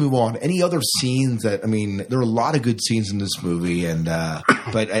before we move on, any other scenes that, there are a lot of good scenes in this movie, and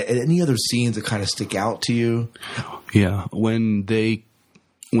but any other scenes that kind of stick out to you? Yeah, when they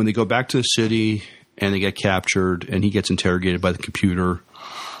go back to the city and they get captured and he gets interrogated by the computer,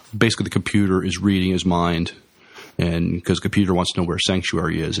 basically the computer is reading his mind, and because the computer wants to know where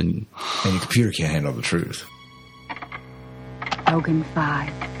Sanctuary is, and the computer can't handle the truth. Logan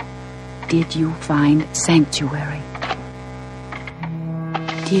 5. Did you find Sanctuary?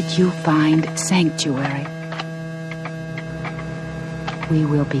 Did you find Sanctuary? We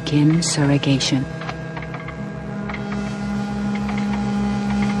will begin surrogation.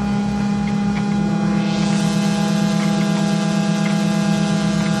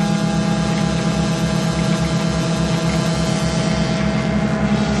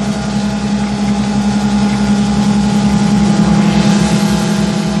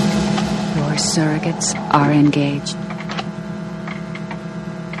 Your surrogates are engaged.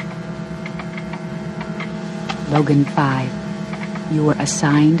 Logan 5. You were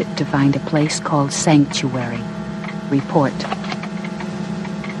assigned to find a place called Sanctuary. Report.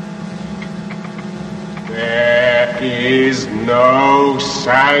 There is no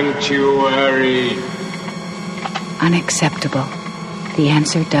sanctuary. Unacceptable. The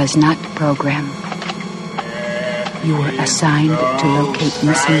answer does not program. You were assigned to locate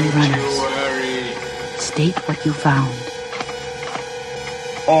missing runners. State what you found.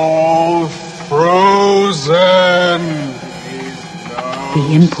 All frozen. The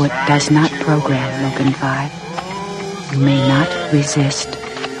input does not program, Logan 5. You may not resist.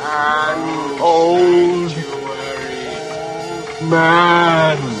 An old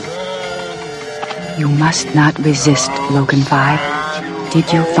man. You must not resist, Logan 5.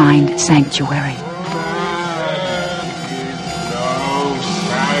 Did you find Sanctuary? No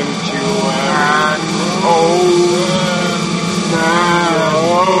sanctuary. An old man.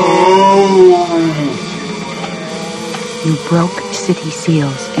 You broke city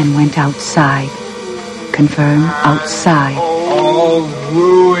seals and went outside. Confirm outside. All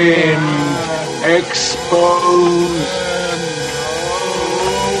ruined, exposed.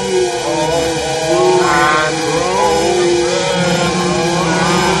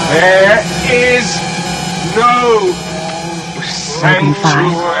 There is no Logan 5.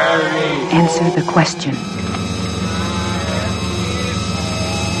 sanctuary. Answer the question.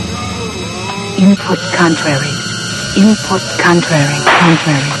 Input contrary. Input contrary.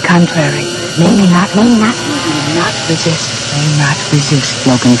 Contrary. May not resist. May not resist,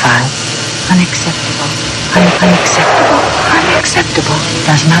 Logan 5. Unacceptable. Unacceptable.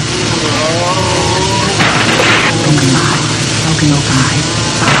 Does not. Logan 5.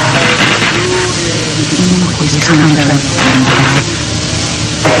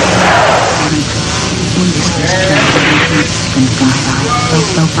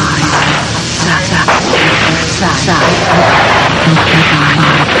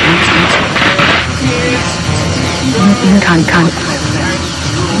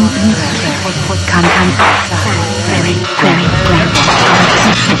 Input contrary.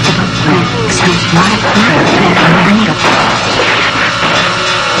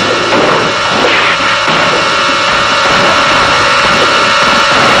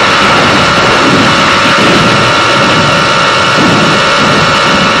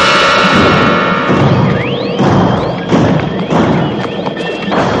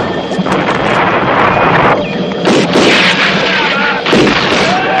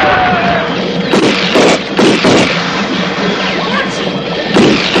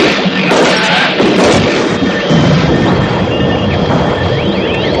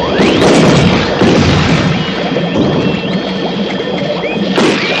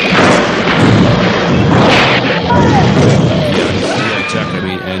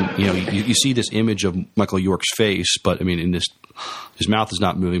 You see this image of Michael York's face, but I mean, his mouth is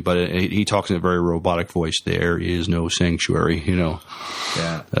not moving, but he talks in a very robotic voice. There is no sanctuary, Yeah.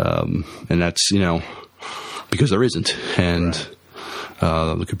 And that's because there isn't, and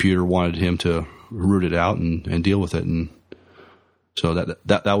the computer wanted him to root it out and deal with it, and so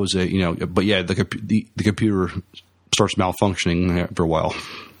that was but yeah, the computer starts malfunctioning after a while.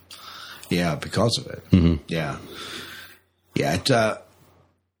 Yeah, because of it. Mm-hmm. Yeah.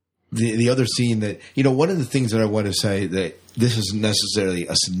 The other scene that, one of the things that I want to say that this isn't necessarily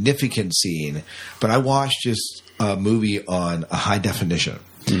a significant scene, but I watched this movie on a high definition.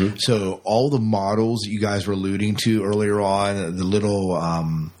 Mm-hmm. So all the models you guys were alluding to earlier on, the little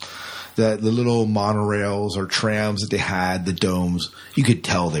monorails or trams that they had, the domes, you could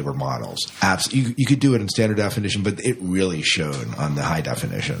tell they were models. Absolutely, you could do it in standard definition, but it really showed on the high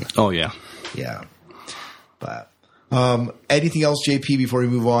definition. Oh yeah, yeah. But anything else, JP? Before we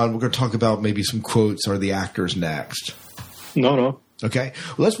move on, we're going to talk about maybe some quotes or the actors next. No. Okay,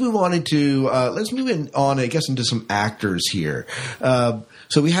 well, let's move on into I guess into some actors here.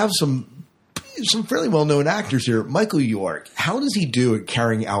 So we have some some fairly well-known actors here. Michael York, how does he do at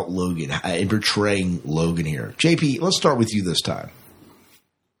carrying out Logan and portraying Logan here? JP, let's start with you this time.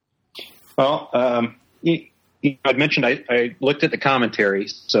 Well, I'd mentioned I looked at the commentary,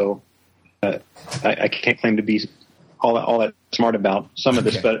 so I can't claim to be all that smart about some of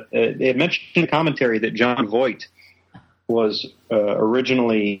this, but they had mentioned in the commentary that John Voight was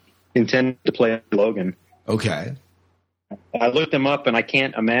originally intended to play Logan. Okay. I looked him up, and I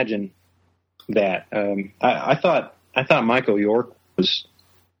can't imagine that. I thought Michael York was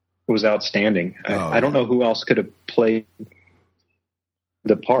outstanding. I don't know who else could have played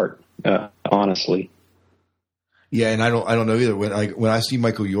the part, honestly. Yeah, and I don't know either. When I see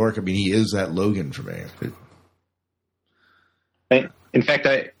Michael York, I mean, he is that Logan for me. In fact,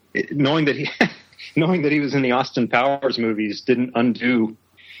 knowing that he was in the Austin Powers movies didn't undo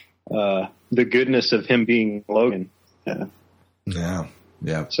the goodness of him being Logan. Yeah.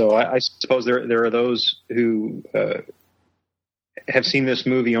 So I suppose there are those who have seen this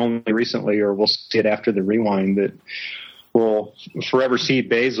movie only recently, or will see it after the rewind, that will forever see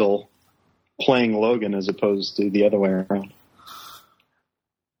Basil playing Logan as opposed to the other way around.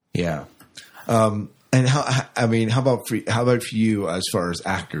 Yeah. And how about for you as far as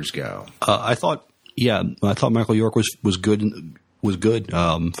actors go? I thought Michael York was good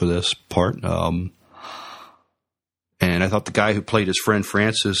for this part. And I thought the guy who played his friend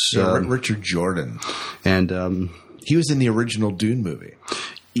Francis, Richard Jordan, and he was in the original Dune movie.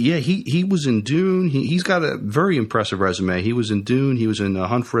 Yeah, he was in Dune. He's got a very impressive resume. He was in Dune. He was in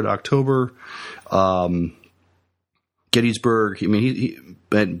Hunt for Red October, Gettysburg. I mean,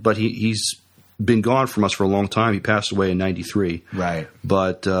 he's been gone from us for a long time. He passed away in '93. Right.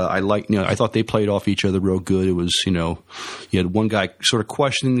 But I thought they played off each other real good. It was, you had one guy sort of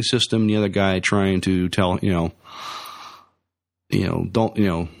questioning the system, and the other guy trying to tell,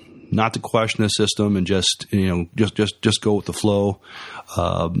 not to question the system and just go with the flow.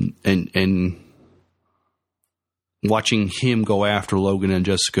 And watching him go after Logan and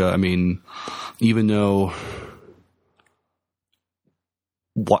Jessica, I mean, even though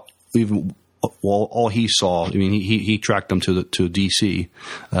all he saw, I mean, he tracked them to DC.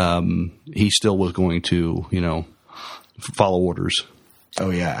 He still was going to, follow orders. Oh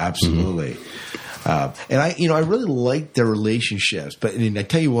yeah, absolutely. And I really liked their relationships, but I mean, I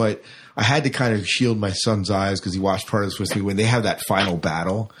tell you what, I had to kind of shield my son's eyes because he watched part of this with me when they have that final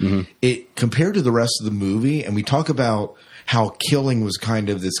battle. Mm-hmm. It compared to the rest of the movie, and we talk about how killing was kind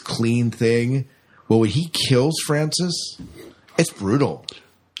of this clean thing. Well, when he kills Francis, it's brutal.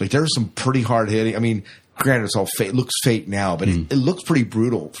 Like there's some pretty hard hitting. I mean, granted, it's all fake. It looks fake now, but it looks pretty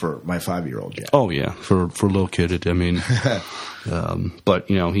brutal for my 5-year-old. Yeah. Oh yeah, for a little kid. But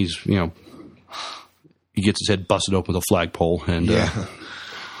he's he gets his head busted open with a flagpole, and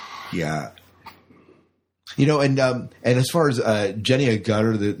yeah. And as far as Jenny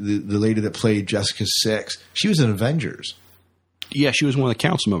Gutter, the lady that played Jessica Six, she was in Avengers. Yeah, she was one of the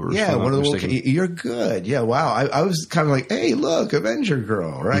council members. Yeah, one of the. You're good. Yeah, wow. I was kind of like, hey, look, Avenger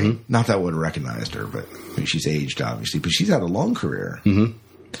girl, right? Mm-hmm. Not that I would have recognized her, but I mean, she's aged, obviously. But she's had a long career. Mm-hmm.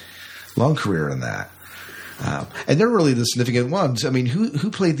 Long career in that. And they're really the significant ones. I mean, who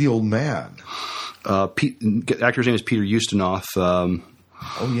played the old man? The actor's name is Peter Ustinov.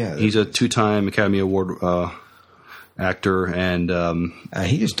 Oh, yeah. He's a 2-time Academy Award actor. And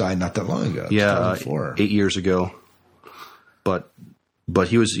he just died not that long ago. Yeah, 8 years ago. But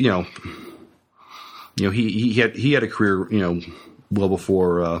he was, he had a career, well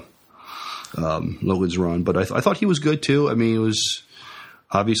before Logan's run. But I thought he was good too. I mean, it was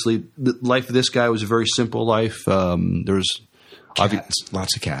obviously the life of this guy was a very simple life. There's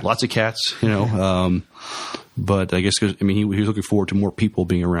lots of cats, but I guess he was looking forward to more people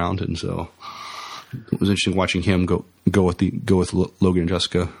being around, and so it was interesting watching him go with Logan and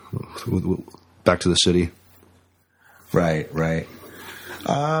Jessica back to the city. Right.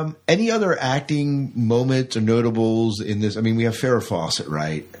 Any other acting moments or notables in this? I mean, we have Farrah Fawcett,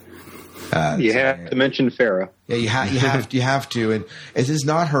 right? You have to mention Farrah. Yeah, you have to. And this is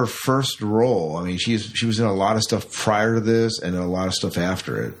not her first role. I mean, she was in a lot of stuff prior to this and a lot of stuff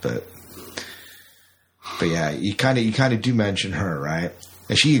after it. But yeah, you kind of do mention her, right?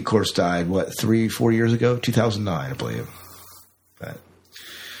 And she, of course, died 3-4 years ago, 2009, I believe. But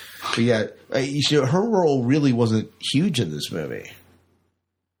yeah, her role really wasn't huge in this movie.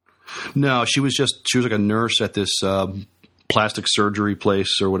 No, she was like a nurse at this plastic surgery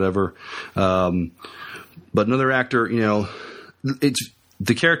place or whatever. But another actor,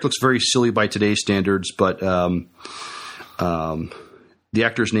 the character looks very silly by today's standards, but the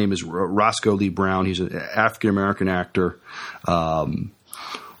actor's name is Roscoe Lee Brown. He's an African American actor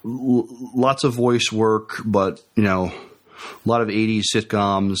lots of voice work, but a lot of 80s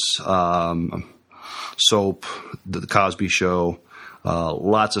sitcoms, soap, the Cosby Show,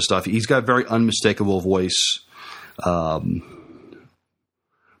 lots of stuff. He's got a very unmistakable voice. But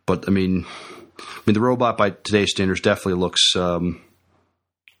I mean, the robot by today's standards definitely looks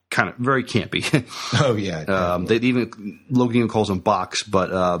kind of very campy. Oh yeah. Logan even calls him Box,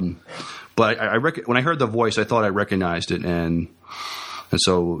 but I when I heard the voice, I thought I recognized it, and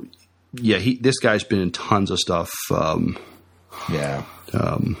so yeah, this guy's been in tons of stuff. Yeah.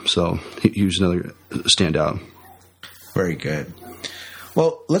 So he was another standout. Very good.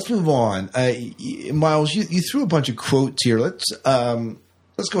 Well, let's move on. Miles, you threw a bunch of quotes here. Let's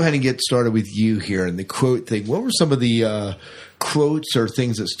go ahead and get started with you here and the quote thing. What were some of the quotes or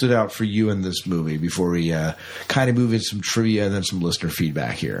things that stood out for you in this movie before we kind of move into some trivia and then some listener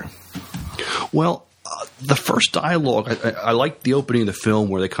feedback here? Well, the first dialogue, I like the opening of the film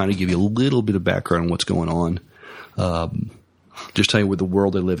where they kind of give you a little bit of background on what's going on. Just telling you what the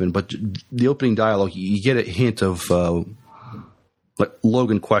world they live in. But the opening dialogue, you get a hint of like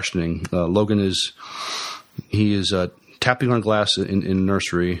Logan questioning. Logan is tapping on glass in the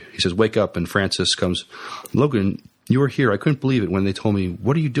nursery. He says, "Wake up," and Francis comes. "Logan, you were here. I couldn't believe it when they told me.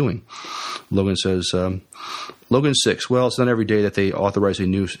 What are you doing?" Logan says, "Logan's 6. Well, it's not every day that they authorize a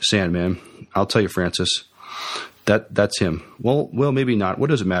new Sandman. I'll tell you, Francis. That's him." Well, maybe not. What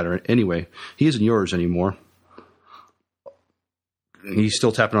does it matter? Anyway, he isn't yours anymore. He's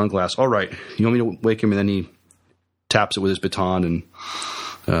still tapping on glass. "All right. You want me to wake him?" And then he taps it with his baton, and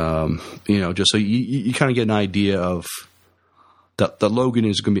just so you kind of get an idea of that Logan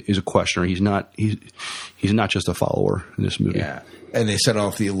is a questioner. He's not just a follower in this movie. Yeah. And they set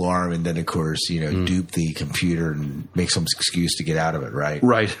off the alarm, and then of course, dupe the computer and make some excuse to get out of it, right?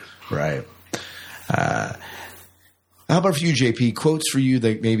 Right. How about for you, JP? Quotes for you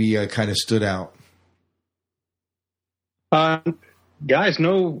that maybe kind of stood out? Guys,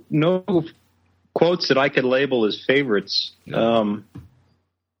 no quotes that I could label as favorites, other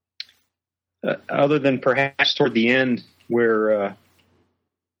than perhaps toward the end where,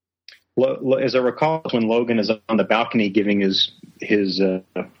 as I recall, when Logan is on the balcony giving his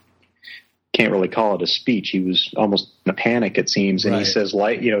can't really call it a speech. He was almost in a panic, it seems, and He says,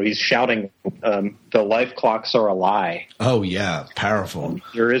 he's shouting, "The life clocks are a lie." Oh yeah, powerful.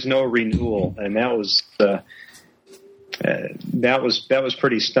 There is no renewal, and that was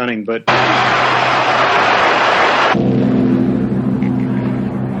pretty stunning. But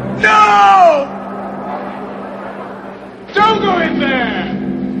no! Don't go in there!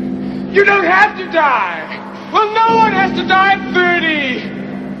 You don't have to die! Well, no one has to die at 30!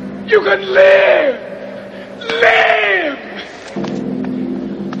 You can live!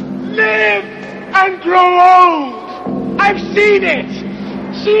 Live and grow old! I've seen it!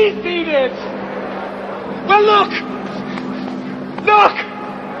 She's seen it! Well, look! Look!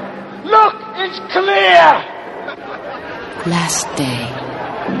 It's clear! Last day,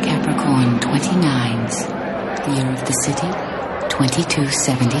 Capricorn 29's, year of the city,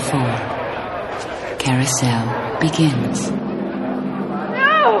 2274. Carousel begins.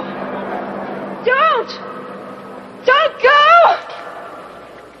 No! Don't go!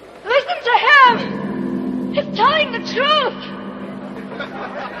 Listen to him! He's telling the truth!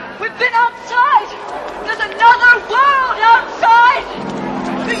 We've been outside! There's another world outside!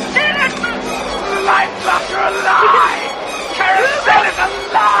 We've seen it! The life clocks are a lie! Carousel is a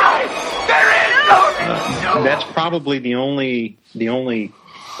lie! There is no... That's probably the only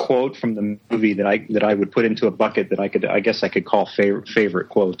quote from the movie that I would put into a bucket that I guess I could call favorite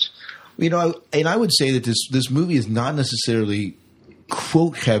quotes. And I would say that this movie is not necessarily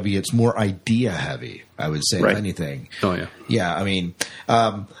quote heavy; it's more idea heavy. I would say, if anything. Oh yeah, yeah. I mean,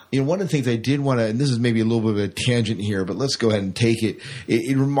 one of the things I did want to, and this is maybe a little bit of a tangent here, but let's go ahead and take it.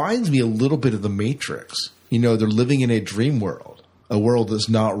 It reminds me a little bit of The Matrix. They're living in a dream world, a world that's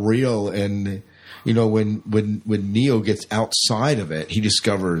not real, and when Neo gets outside of it, he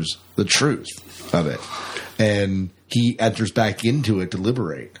discovers the truth of it, and he enters back into it to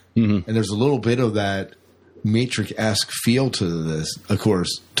liberate. Mm-hmm. And there's a little bit of that Matrix-esque feel to this. Of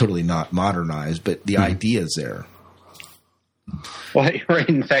course, totally not modernized, but the idea is there. Well, right.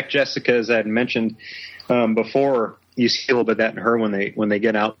 In fact, Jessica, as I had mentioned before, you see a little bit of that in her when they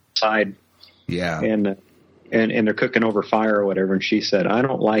get outside. Yeah. And they're cooking over fire or whatever, and she said, "I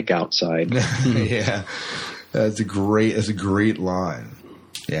don't like outside." Yeah, that's a great line.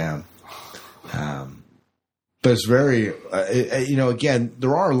 Yeah, but it's very, again,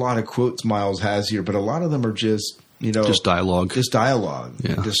 there are a lot of quotes Miles has here, but a lot of them are just dialogue,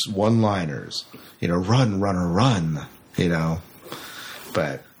 yeah. Just one-liners. Run, runner, run.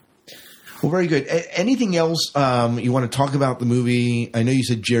 But Well, very good. Anything else you want to talk about the movie? I know you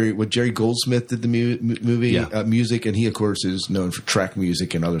said Jerry Goldsmith did the movie music, and he, of course, is known for track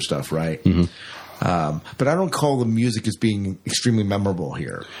music and other stuff, right? Mm-hmm. But I don't call the music as being extremely memorable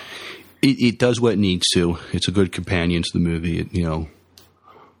here. It does what it needs to. It's a good companion to the movie.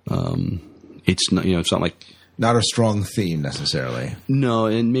 It's not, it's not like not a strong theme necessarily. No,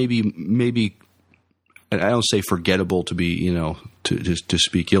 and maybe. I don't say forgettable to be, to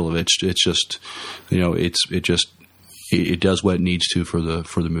speak ill of it. It's just, it does what it needs to for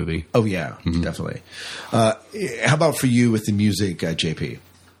the movie. Oh yeah, definitely. How about for you with the music, JP?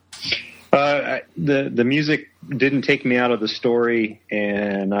 The music didn't take me out of the story,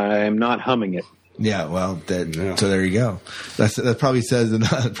 and I'm not humming it. Yeah, well, so there you go. That probably says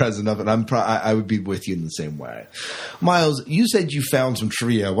enough, and I would be with you in the same way. Miles, you said you found some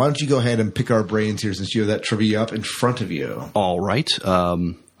trivia. Why don't you go ahead and pick our brains here since you have that trivia up in front of you? All right.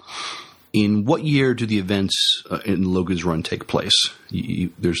 In what year do the events in Logan's Run take place?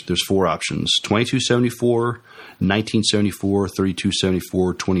 There's four options: 2274, 1974,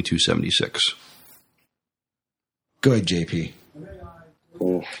 3274, 2276. Go ahead, JP.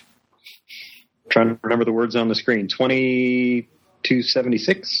 Oh. Trying to remember the words on the screen.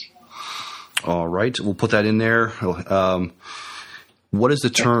 2276. All right, we'll put that in there. What is the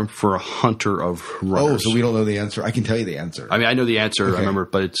term for a hunter of runners? Oh, so we don't know the answer. I can tell you the answer. I mean, I know the answer. Okay. I remember,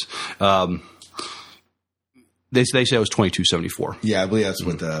 but it's they say it was 2274. Yeah, I believe that's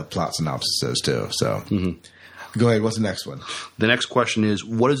what the plot synopsis says too. So go ahead. What's the next one? The next question is: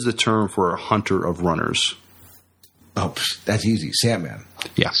 what is the term for a hunter of runners? Oh, that's easy. Sandman.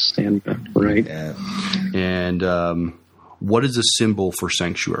 Yeah. Sandman, right. Yeah. And what is the symbol for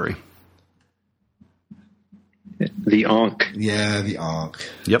sanctuary? The Ankh. Yeah, the Ankh.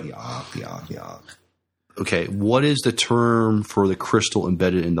 Yep. The Ankh. Okay. What is the term for the crystal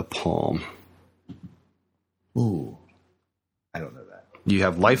embedded in the palm? Ooh. I don't know that. You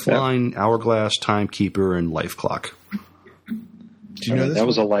have lifeline, hourglass, timekeeper, and life clock. Do you know this? That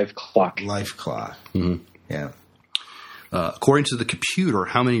was a life clock. Life clock. Mm-hmm. Yeah. According to the computer,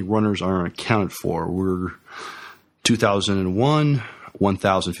 how many runners are accounted for? We're 2001,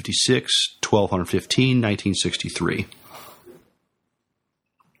 1056, 1215, 1963.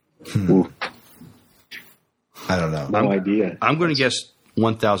 I don't know. No idea. I'm going to guess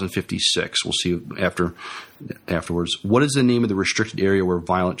 1056. We'll see afterwards. What is the name of the restricted area where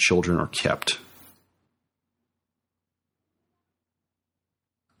violent children are kept?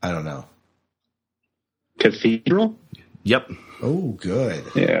 I don't know. Cathedral? Yep. Oh, good.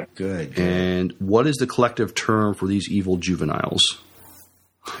 Yeah. Good. And what is the collective term for these evil juveniles?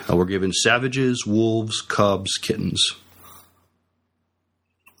 We're given savages, wolves, cubs, kittens.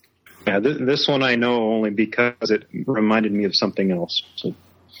 Yeah, this one I know only because it reminded me of something else. So,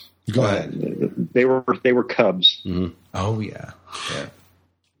 go ahead. They were cubs. Mm-hmm. Oh, yeah.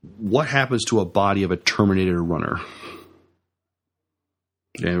 What happens to a body of a terminated runner?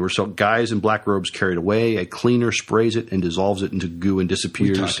 And we're so guys in black robes carried away. A cleaner sprays it and dissolves it into goo and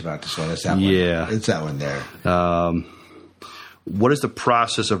disappears. We talked about this one. It's that one. Yeah. It's that one there. What is the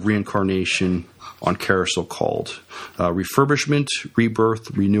process of reincarnation on Carousel called? Refurbishment,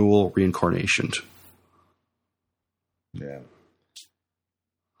 rebirth, renewal, reincarnation. Yeah.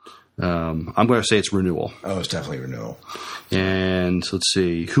 I'm going to say it's renewal. Oh, it's definitely renewal. And let's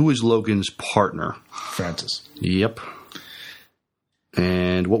see. Who is Logan's partner? Francis. Yep.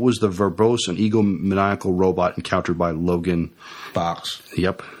 And what was the verbose and egomaniacal robot encountered by Logan? Box.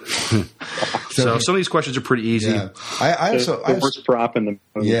 Yep. So some of these questions are pretty easy. Yeah. I the worst prop in the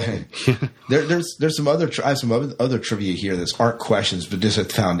movie. Yeah. There's some other I have some other trivia here that aren't questions, but just I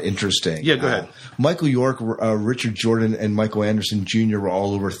found interesting. Yeah, go ahead. Michael York, Richard Jordan, and Michael Anderson Jr. were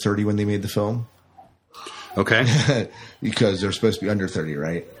all over 30 when they made the film. Okay. Because they're supposed to be under 30,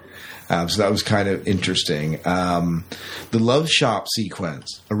 right? So that was kind of interesting. The Love Shop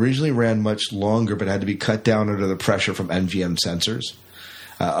sequence originally ran much longer, but had to be cut down under the pressure from MGM censors.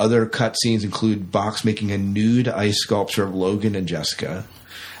 Other cut scenes include Box making a nude ice sculpture of Logan and Jessica,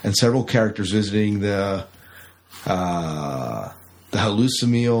 and several characters visiting the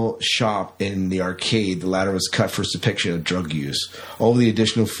hallucimile shop in the arcade. The latter was cut for its depiction of drug use. All of the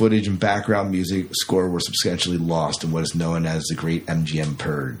additional footage and background music score were substantially lost in what is known as the Great MGM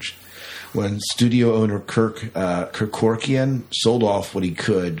Purge, when studio owner Kirk Kerkorian sold off what he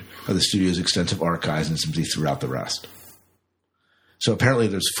could of the studio's extensive archives and simply threw out the rest. So apparently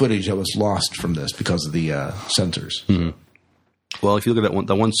there's footage that was lost from this because of the censors. Mm-hmm. Well, if you look at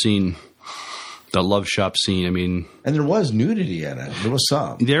that one scene, the Love Shop scene, I mean... And there was nudity in it. There was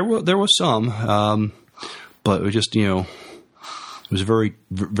some. There was some. But it was just, was a very,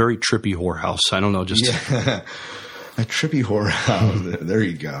 very trippy whorehouse. I don't know, just a trippy whorehouse. There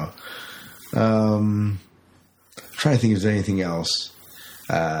you go. I'm trying to think if there's anything else.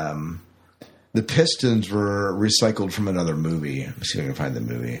 The Pistons were recycled from another movie. Let's see if I can find the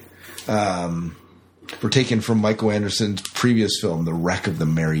movie. Were taken from Michael Anderson's previous film, The Wreck of the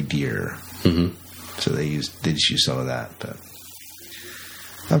Merry Deer. Mm-hmm. So they did use some of that. But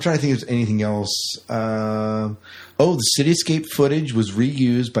I'm trying to think if there's anything else. The cityscape footage was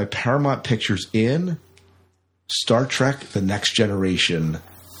reused by Paramount Pictures in Star Trek: The Next Generation,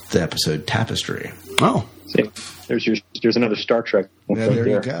 the episode Tapestry. Oh. See, there's another Star Trek. Yeah, there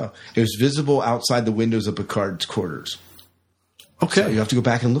you go. It was visible outside the windows of Picard's quarters. Okay. So you have to go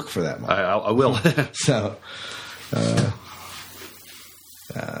back and look for that, Mike. I will. So,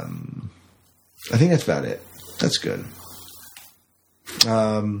 I think that's about it. That's good.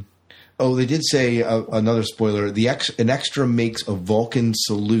 They did say another spoiler. An extra makes a Vulcan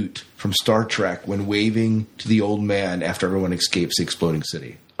salute from Star Trek when waving to the old man after everyone escapes the exploding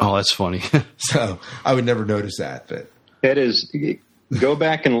city. Oh, that's funny. So I would never notice that. But it is. Go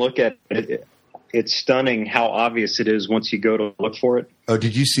back and look at it. It's stunning how obvious it is once you go to look for it. Oh,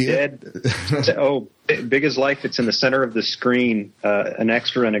 did you see it? Big as life. It's in the center of the screen. An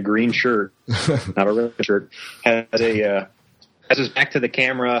extra in a green shirt, not a red shirt, has his back to the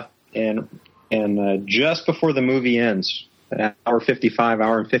camera, and just before the movie ends, an hour 55,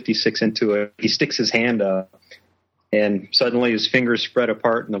 hour and 56 into it, he sticks his hand up, and suddenly his fingers spread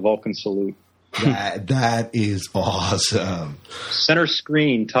apart in the Vulcan salute. That is awesome. Center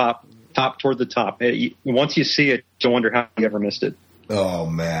screen, top toward the top. Once you see it, you wonder how you ever missed it. Oh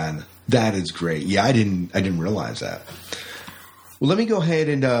man, that is great. Yeah, I didn't realize that. Well, let me go ahead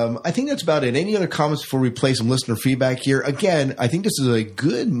and I think that's about it. Any other comments before we play some listener feedback here? Again, I think this is a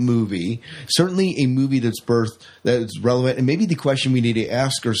good movie. Certainly a movie that's relevant. And maybe the question we need to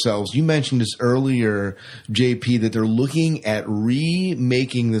ask ourselves, you mentioned this earlier, JP, that they're looking at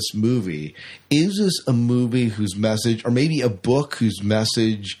remaking this movie. Is this a movie whose message, or maybe a book whose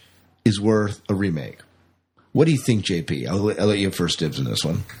message is worth a remake? What do you think, JP? I'll let you have first dibs in this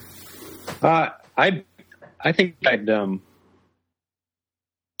one. I think I'd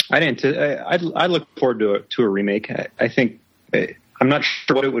look forward to a remake. I think I'm not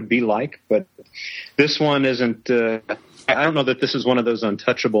sure what it would be like, but this one isn't. I don't know that this is one of those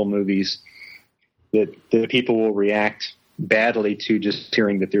untouchable movies that people will react badly to just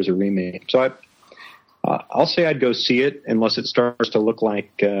hearing that there's a remake. So I'll say I'd go see it unless it starts to look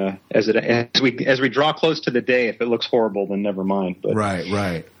like as we draw close to the day. If it looks horrible, then never mind. But,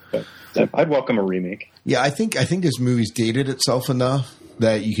 right. But I'd welcome a remake. Yeah, I think this movie's dated itself enough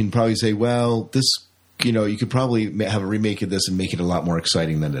that you can probably say, well, this, you could probably have a remake of this and make it a lot more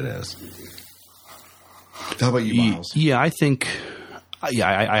exciting than it is. How about you, Miles? Yeah, I think,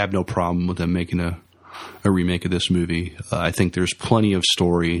 I have no problem with them making a remake of this movie. I think there's plenty of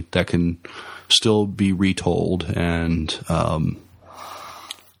story that can still be retold, and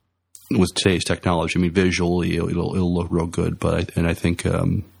with today's technology, I mean, visually it'll look real good. But I think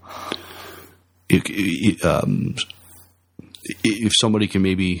if somebody can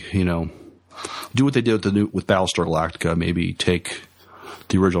maybe do what they did with Battlestar Galactica, maybe take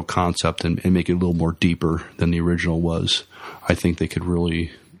the original concept and make it a little more deeper than the original was, I think they could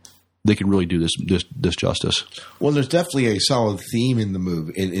really do this justice. Well, there's definitely a solid theme in the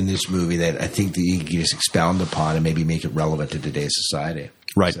movie in this movie that I think that you can just expound upon and maybe make it relevant to today's society.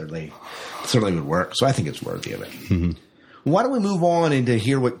 Right, certainly would work. So I think it's worthy of it. Mm-hmm. Why don't we move on and to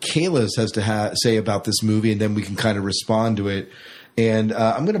hear what Kayla has to say about this movie, and then we can kind of respond to it. And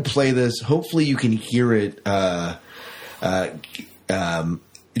I'm going to play this. Hopefully, you can hear it, JP,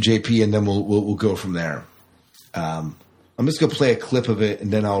 and then we'll go from there. I'm just going to play a clip of it,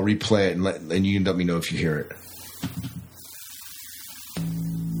 and then I'll replay it, and you can let me know if you hear it.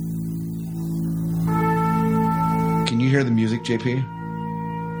 Can you hear the music, JP?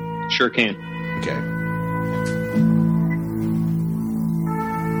 Sure can. Okay.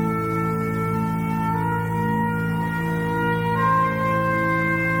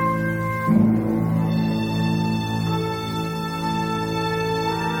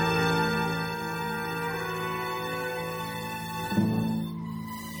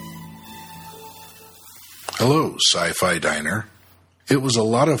 Hello, Sci-Fi Diner. It was a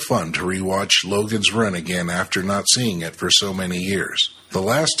lot of fun to rewatch Logan's Run again after not seeing it for so many years. The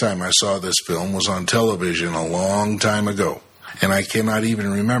last time I saw this film was on television a long time ago, and I cannot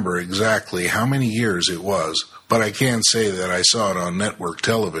even remember exactly how many years it was, but I can say that I saw it on network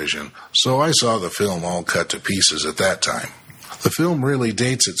television, so I saw the film all cut to pieces at that time. The film really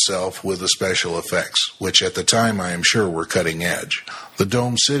dates itself with the special effects, which at the time I am sure were cutting edge. The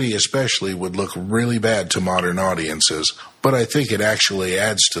Dome City especially would look really bad to modern audiences, but I think it actually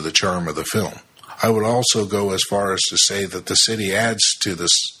adds to the charm of the film. I would also go as far as to say that the city adds to the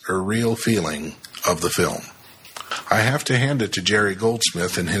surreal feeling of the film. I have to hand it to Jerry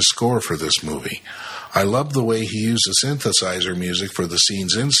Goldsmith and his score for this movie. I love the way he used the synthesizer music for the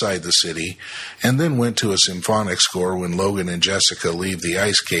scenes inside the city, and then went to a symphonic score when Logan and Jessica leave the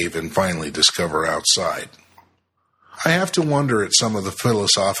ice cave and finally discover outside. I have to wonder at some of the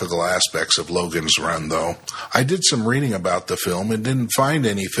philosophical aspects of Logan's Run, though. I did some reading about the film and didn't find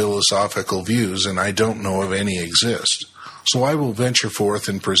any philosophical views, and I don't know if any exist. So I will venture forth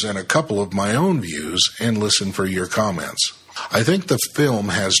and present a couple of my own views and listen for your comments. I think the film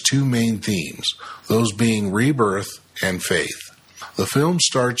has two main themes, those being rebirth and faith. The film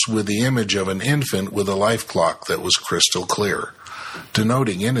starts with the image of an infant with a life clock that was crystal clear,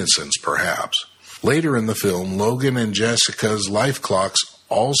 denoting innocence perhaps. Later in the film, Logan and Jessica's life clocks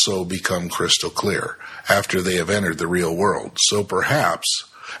also become crystal clear after they have entered the real world. So perhaps,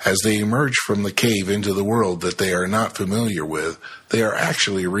 as they emerge from the cave into the world that they are not familiar with, they are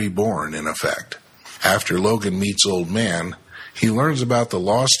actually reborn in effect. After Logan meets Old Man, he learns about the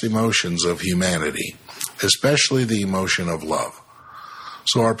lost emotions of humanity, especially the emotion of love.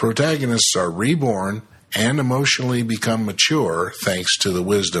 So our protagonists are reborn and emotionally become mature thanks to the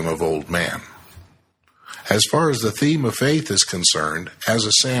wisdom of Old Man. As far as the theme of faith is concerned, as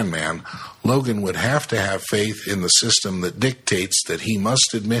a Sandman, Logan would have to have faith in the system that dictates that he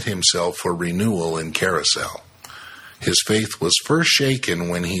must admit himself for renewal in Carousel. His faith was first shaken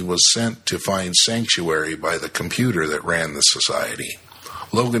when he was sent to find sanctuary by the computer that ran the society.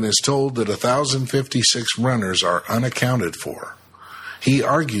 Logan is told that 1,056 runners are unaccounted for. He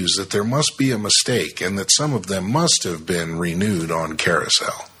argues that there must be a mistake and that some of them must have been renewed on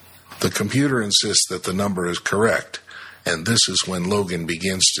Carousel. The computer insists that the number is correct, and this is when Logan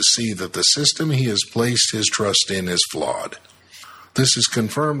begins to see that the system he has placed his trust in is flawed. This is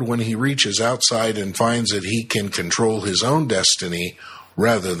confirmed when he reaches outside and finds that he can control his own destiny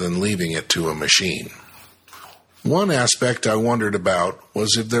rather than leaving it to a machine. One aspect I wondered about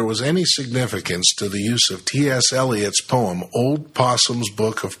was if there was any significance to the use of T.S. Eliot's poem Old Possum's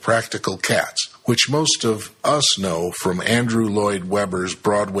Book of Practical Cats, which most of us know from Andrew Lloyd Webber's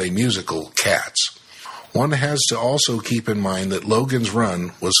Broadway musical Cats. One has to also keep in mind that Logan's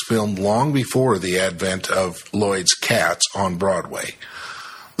Run was filmed long before the advent of Lloyd's Cats on Broadway.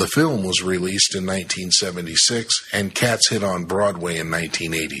 The film was released in 1976, and Cats hit on Broadway in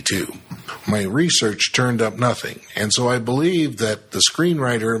 1982. My research turned up nothing, and so I believe that the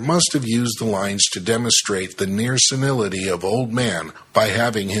screenwriter must have used the lines to demonstrate the near senility of Old Man by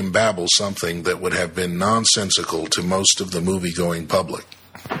having him babble something that would have been nonsensical to most of the movie-going public.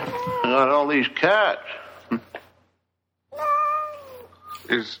 I got all these cats.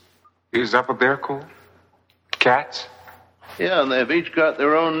 Is up there cool? Cats? Yeah, and they've each got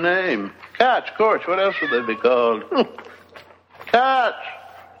their own name. Cats, of course. What else would they be called? Cats!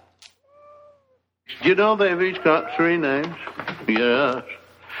 Do you know they've each got 3 names? Yes.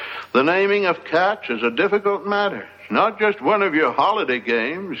 The naming of cats is a difficult matter. It's not just one of your holiday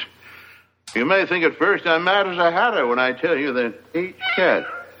games. You may think at first I'm mad as a hatter when I tell you that each cat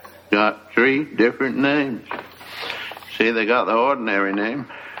got 3 different names. See, they got the ordinary name,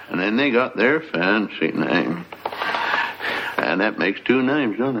 and then they got their fancy name. And that makes 2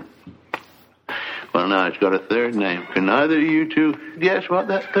 names, don't it? Well, now it's got a 3rd name. Can either of you two guess what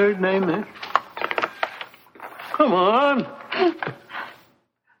that 3rd name is? Come on.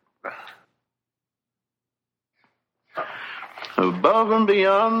 Above and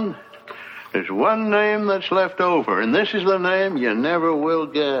beyond, there's one name that's left over, and this is the name you never will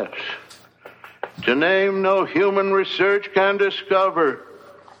guess. It's a name no human research can discover,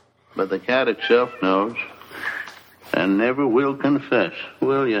 but the cat itself knows. And never will confess,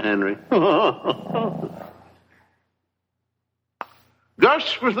 will you, Henry?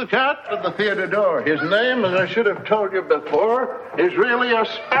 Gus was the cat at the theater door. His name, as I should have told you before, is really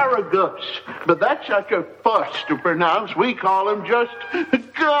Asparagus. But that's such a fuss to pronounce, we call him just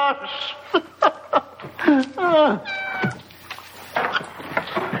Gus.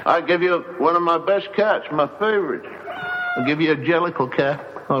 I'll give you one of my best cats, my favorite. I'll give you a jellicle cat.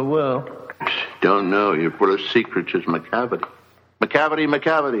 I will. Don't know. You're full of secrets as McCavity.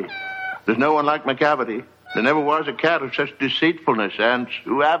 McCavity. There's no one like McCavity. There never was a cat of such deceitfulness and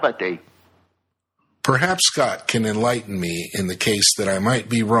suavity. Perhaps Scott can enlighten me in the case that I might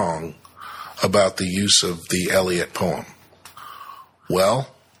be wrong about the use of the Eliot poem.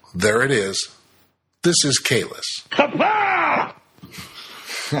 Well, there it is. This is Kalis.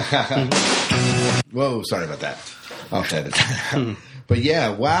 Whoa, sorry about that. I'll edit that. But yeah,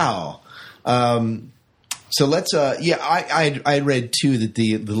 wow. So let's, I read too that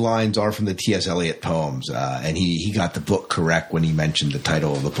the lines are from the T.S. Eliot poems, and he got the book correct when he mentioned the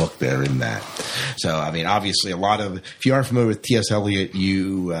title of the book there in that. So, I mean, obviously if you aren't familiar with T.S. Eliot,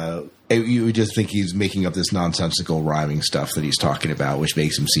 you would just think he's making up this nonsensical rhyming stuff that he's talking about, which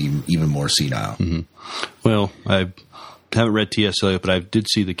makes him seem even more senile. Mm-hmm. Well, I haven't read T.S. Eliot, but I did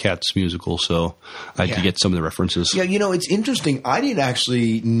see the Cats musical, so I did get some of the references. Yeah, it's interesting. I didn't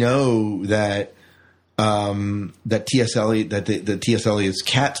actually know that that T.S. Eliot, the T.S. Eliot's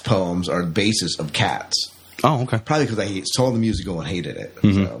Cats poems are the basis of Cats. Oh, okay. Probably because I saw the musical and hated it.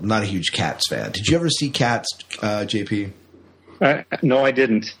 Mm-hmm. So I'm not a huge Cats fan. Did you ever see Cats, JP? No, I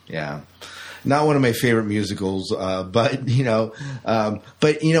didn't. Yeah. Not one of my favorite musicals, but he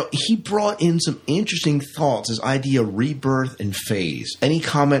brought in some interesting thoughts. This idea of rebirth and phase. Any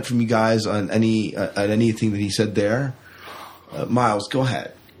comment from you guys on anything that he said there? Miles, go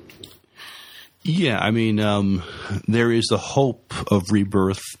ahead. Yeah, I mean, there is the hope of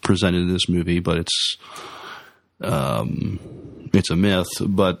rebirth presented in this movie, but it's a myth.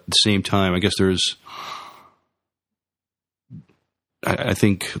 But at the same time, I guess I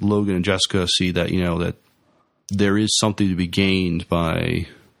think Logan and Jessica see that, that there is something to be gained by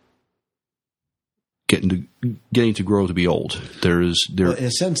getting to grow to be old. Well, in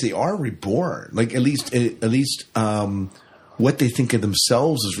a sense, they are reborn. Like at least. What they think of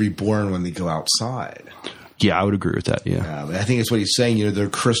themselves is reborn when they go outside. Yeah, I would agree with that. Yeah, I think it's what he's saying. Their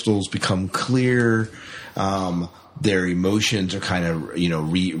crystals become clear. Their emotions are kind of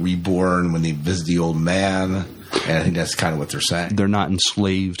reborn when they visit the old man, and I think that's kind of what they're saying. They're not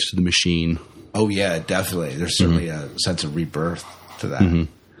enslaved to the machine. Oh yeah, definitely. There's certainly a sense of rebirth to that.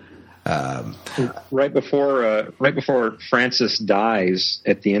 Mm-hmm. Right before Francis dies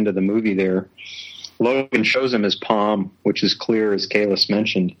at the end of the movie, there. Logan shows him his palm, which is clear, as Kalis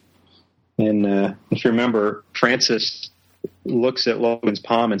mentioned. And if you remember, Francis looks at Logan's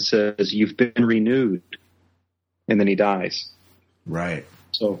palm and says, "You've been renewed." And then he dies. Right.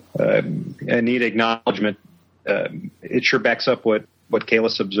 So a neat acknowledgement. It sure backs up what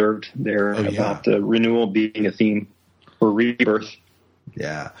Kalis observed there about the renewal being a theme or rebirth.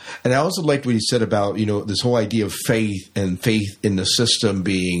 Yeah. And I also liked what he said about, this whole idea of faith and faith in the system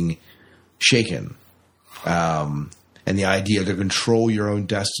being shaken. And the idea to control your own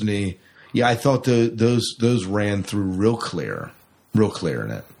destiny. Yeah, I thought those ran through real clear in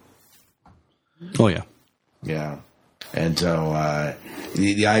it. Oh yeah, yeah. And so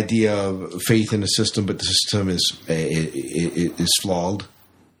the idea of faith in the system, but the system is flawed.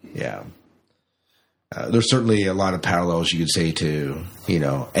 Yeah. There's certainly a lot of parallels you could say to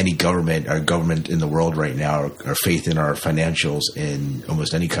any government or government in the world right now, or faith in our financials in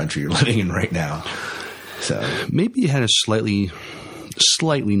almost any country you're living in right now. So maybe it had a slightly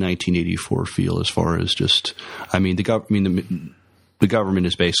 1984 feel as far as just. I mean, the government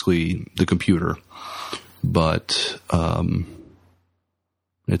is basically the computer, but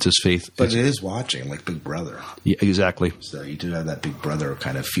it's his faith. But it is watching like Big Brother. Yeah, exactly. So you do have that Big Brother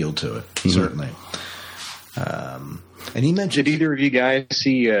kind of feel to it, certainly. And he mentioned. Did either of you guys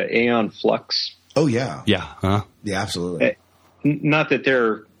see Aeon Flux? Oh yeah, yeah, yeah, absolutely. Not that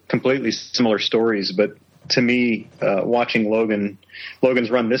they're completely similar stories, but to me, watching Logan's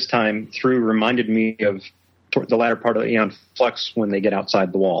run this time through reminded me of the latter part of Aeon Flux when they get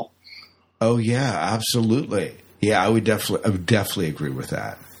outside the wall. Oh yeah, absolutely. Yeah, I would definitely agree with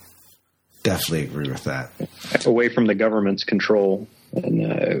that. Definitely agree with that. Away from the government's control,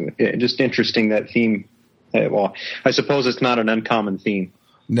 and just interesting that theme. Well, I suppose it's not an uncommon theme.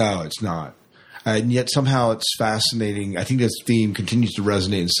 No, it's not. And yet somehow it's fascinating. I think this theme continues to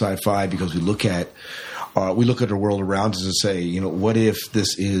resonate in sci-fi because we look at our world around us and say, what if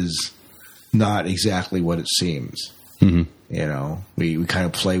this is not exactly what it seems? Mm-hmm. We kind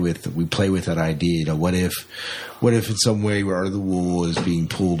of play with that idea. What if in some way where the wool is being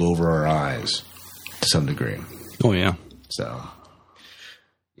pulled over our eyes to some degree? Oh yeah. So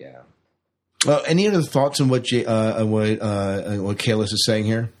yeah. Any other thoughts on what Kalis is saying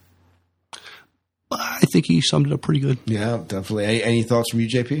here? I think he summed it up pretty good. Yeah, definitely. Any thoughts from you,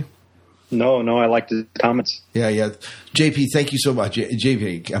 JP? No, I liked the comments. Yeah. JP, thank you so much.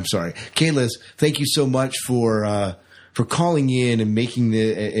 JP, I'm sorry. Kalis, thank you so much for calling in and making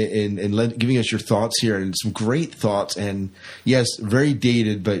giving us your thoughts here, and some great thoughts. And yes, very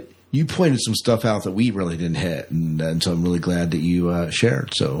dated, but you pointed some stuff out that we really didn't hit, and so I'm really glad that you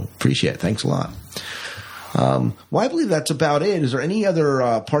shared. So appreciate it. Thanks a lot. Well, I believe that's about it. Is there any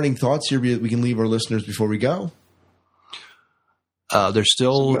other parting thoughts here we can leave our listeners before we go? There's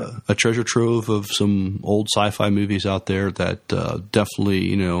still a treasure trove of some old sci-fi movies out there that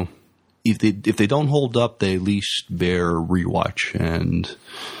definitely, if they don't hold up, they at least bear rewatch. And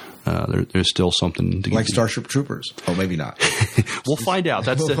there's still something to like Starship Troopers. Oh, maybe not. We'll find out.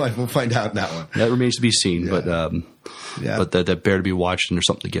 We'll find out in that one. That remains to be seen. Yeah. But that bear to be watched, and there's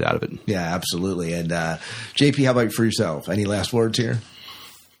something to get out of it. Yeah, absolutely. And JP, how about for yourself? Any last words here?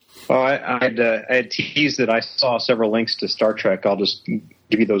 Well, I had teased that I saw several links to Star Trek. I'll just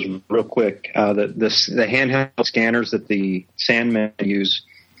give you those real quick. The handheld scanners that the Sandmen use,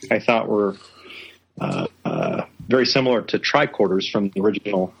 I thought were very similar to tricorders from the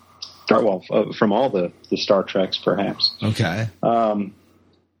original from all the Star Treks, perhaps. Okay.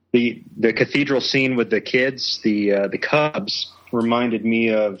 The cathedral scene with the kids, the Cubs, reminded me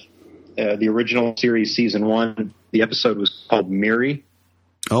of the original series, season 1. The episode was called Miri.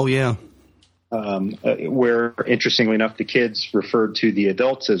 Oh, yeah. Where, interestingly enough, the kids referred to the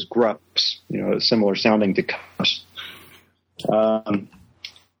adults as grups, similar sounding to Cubs. And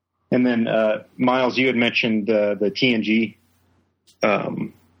then, Miles, you had mentioned the TNG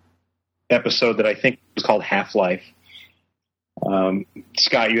episode that I think was called Half-Life.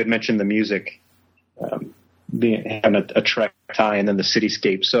 Scott, you had mentioned the music having a Trek tie, and then the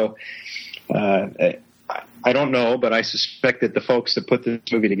cityscape. So I don't know, but I suspect that the folks that put this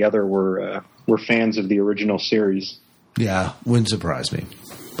movie together were fans of the original series. Yeah, wouldn't surprise me.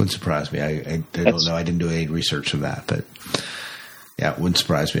 I don't know. I didn't do any research on that, but yeah, it wouldn't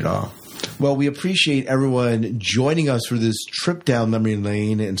surprise me at all. Well, we appreciate everyone joining us for this trip down memory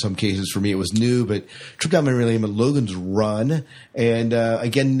lane. In some cases, for me, it was new, but trip down memory lane at Logan's Run. And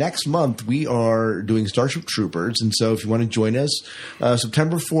again, next month, we are doing Starship Troopers. And so if you want to join us,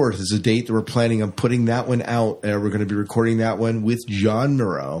 September 4th is the date that we're planning on putting that one out. We're going to be recording that one with John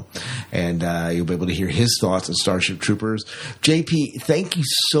Murrow. And you'll be able to hear his thoughts on Starship Troopers. JP, thank you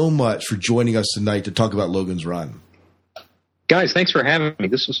so much for joining us tonight to talk about Logan's Run. Guys, thanks for having me.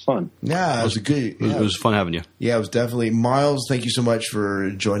 This was fun. Yeah, it was good. It was fun having you. Yeah, it was definitely. Miles, thank you so much for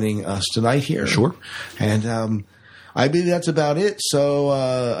joining us tonight here. Sure. And I believe that's about it. So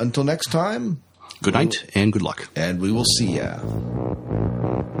until next time. Good night and good luck. And we will see ya.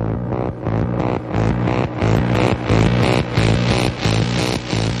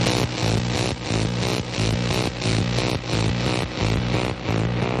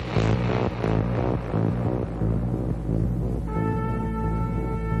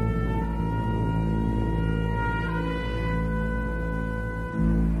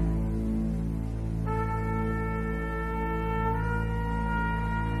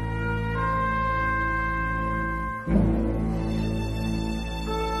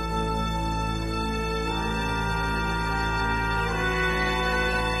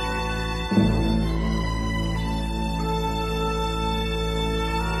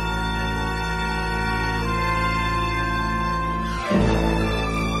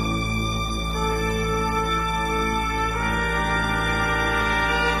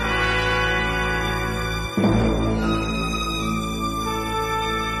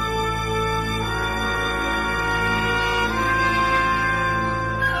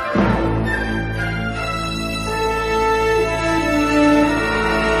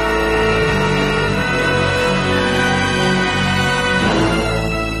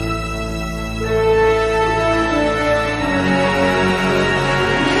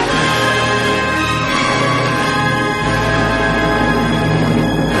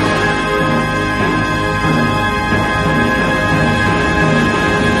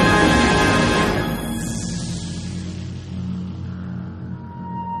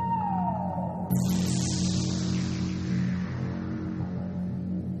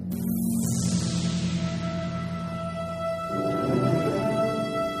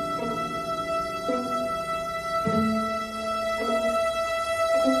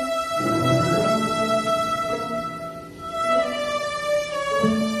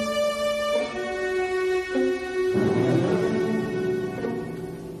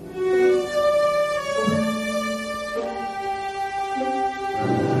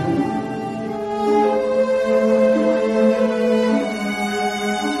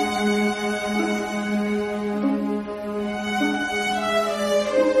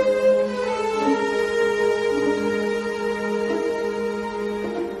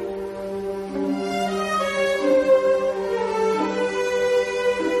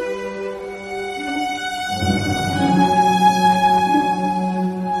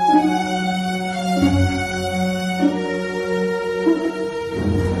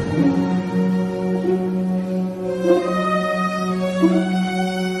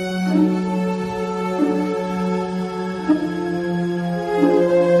 Bye.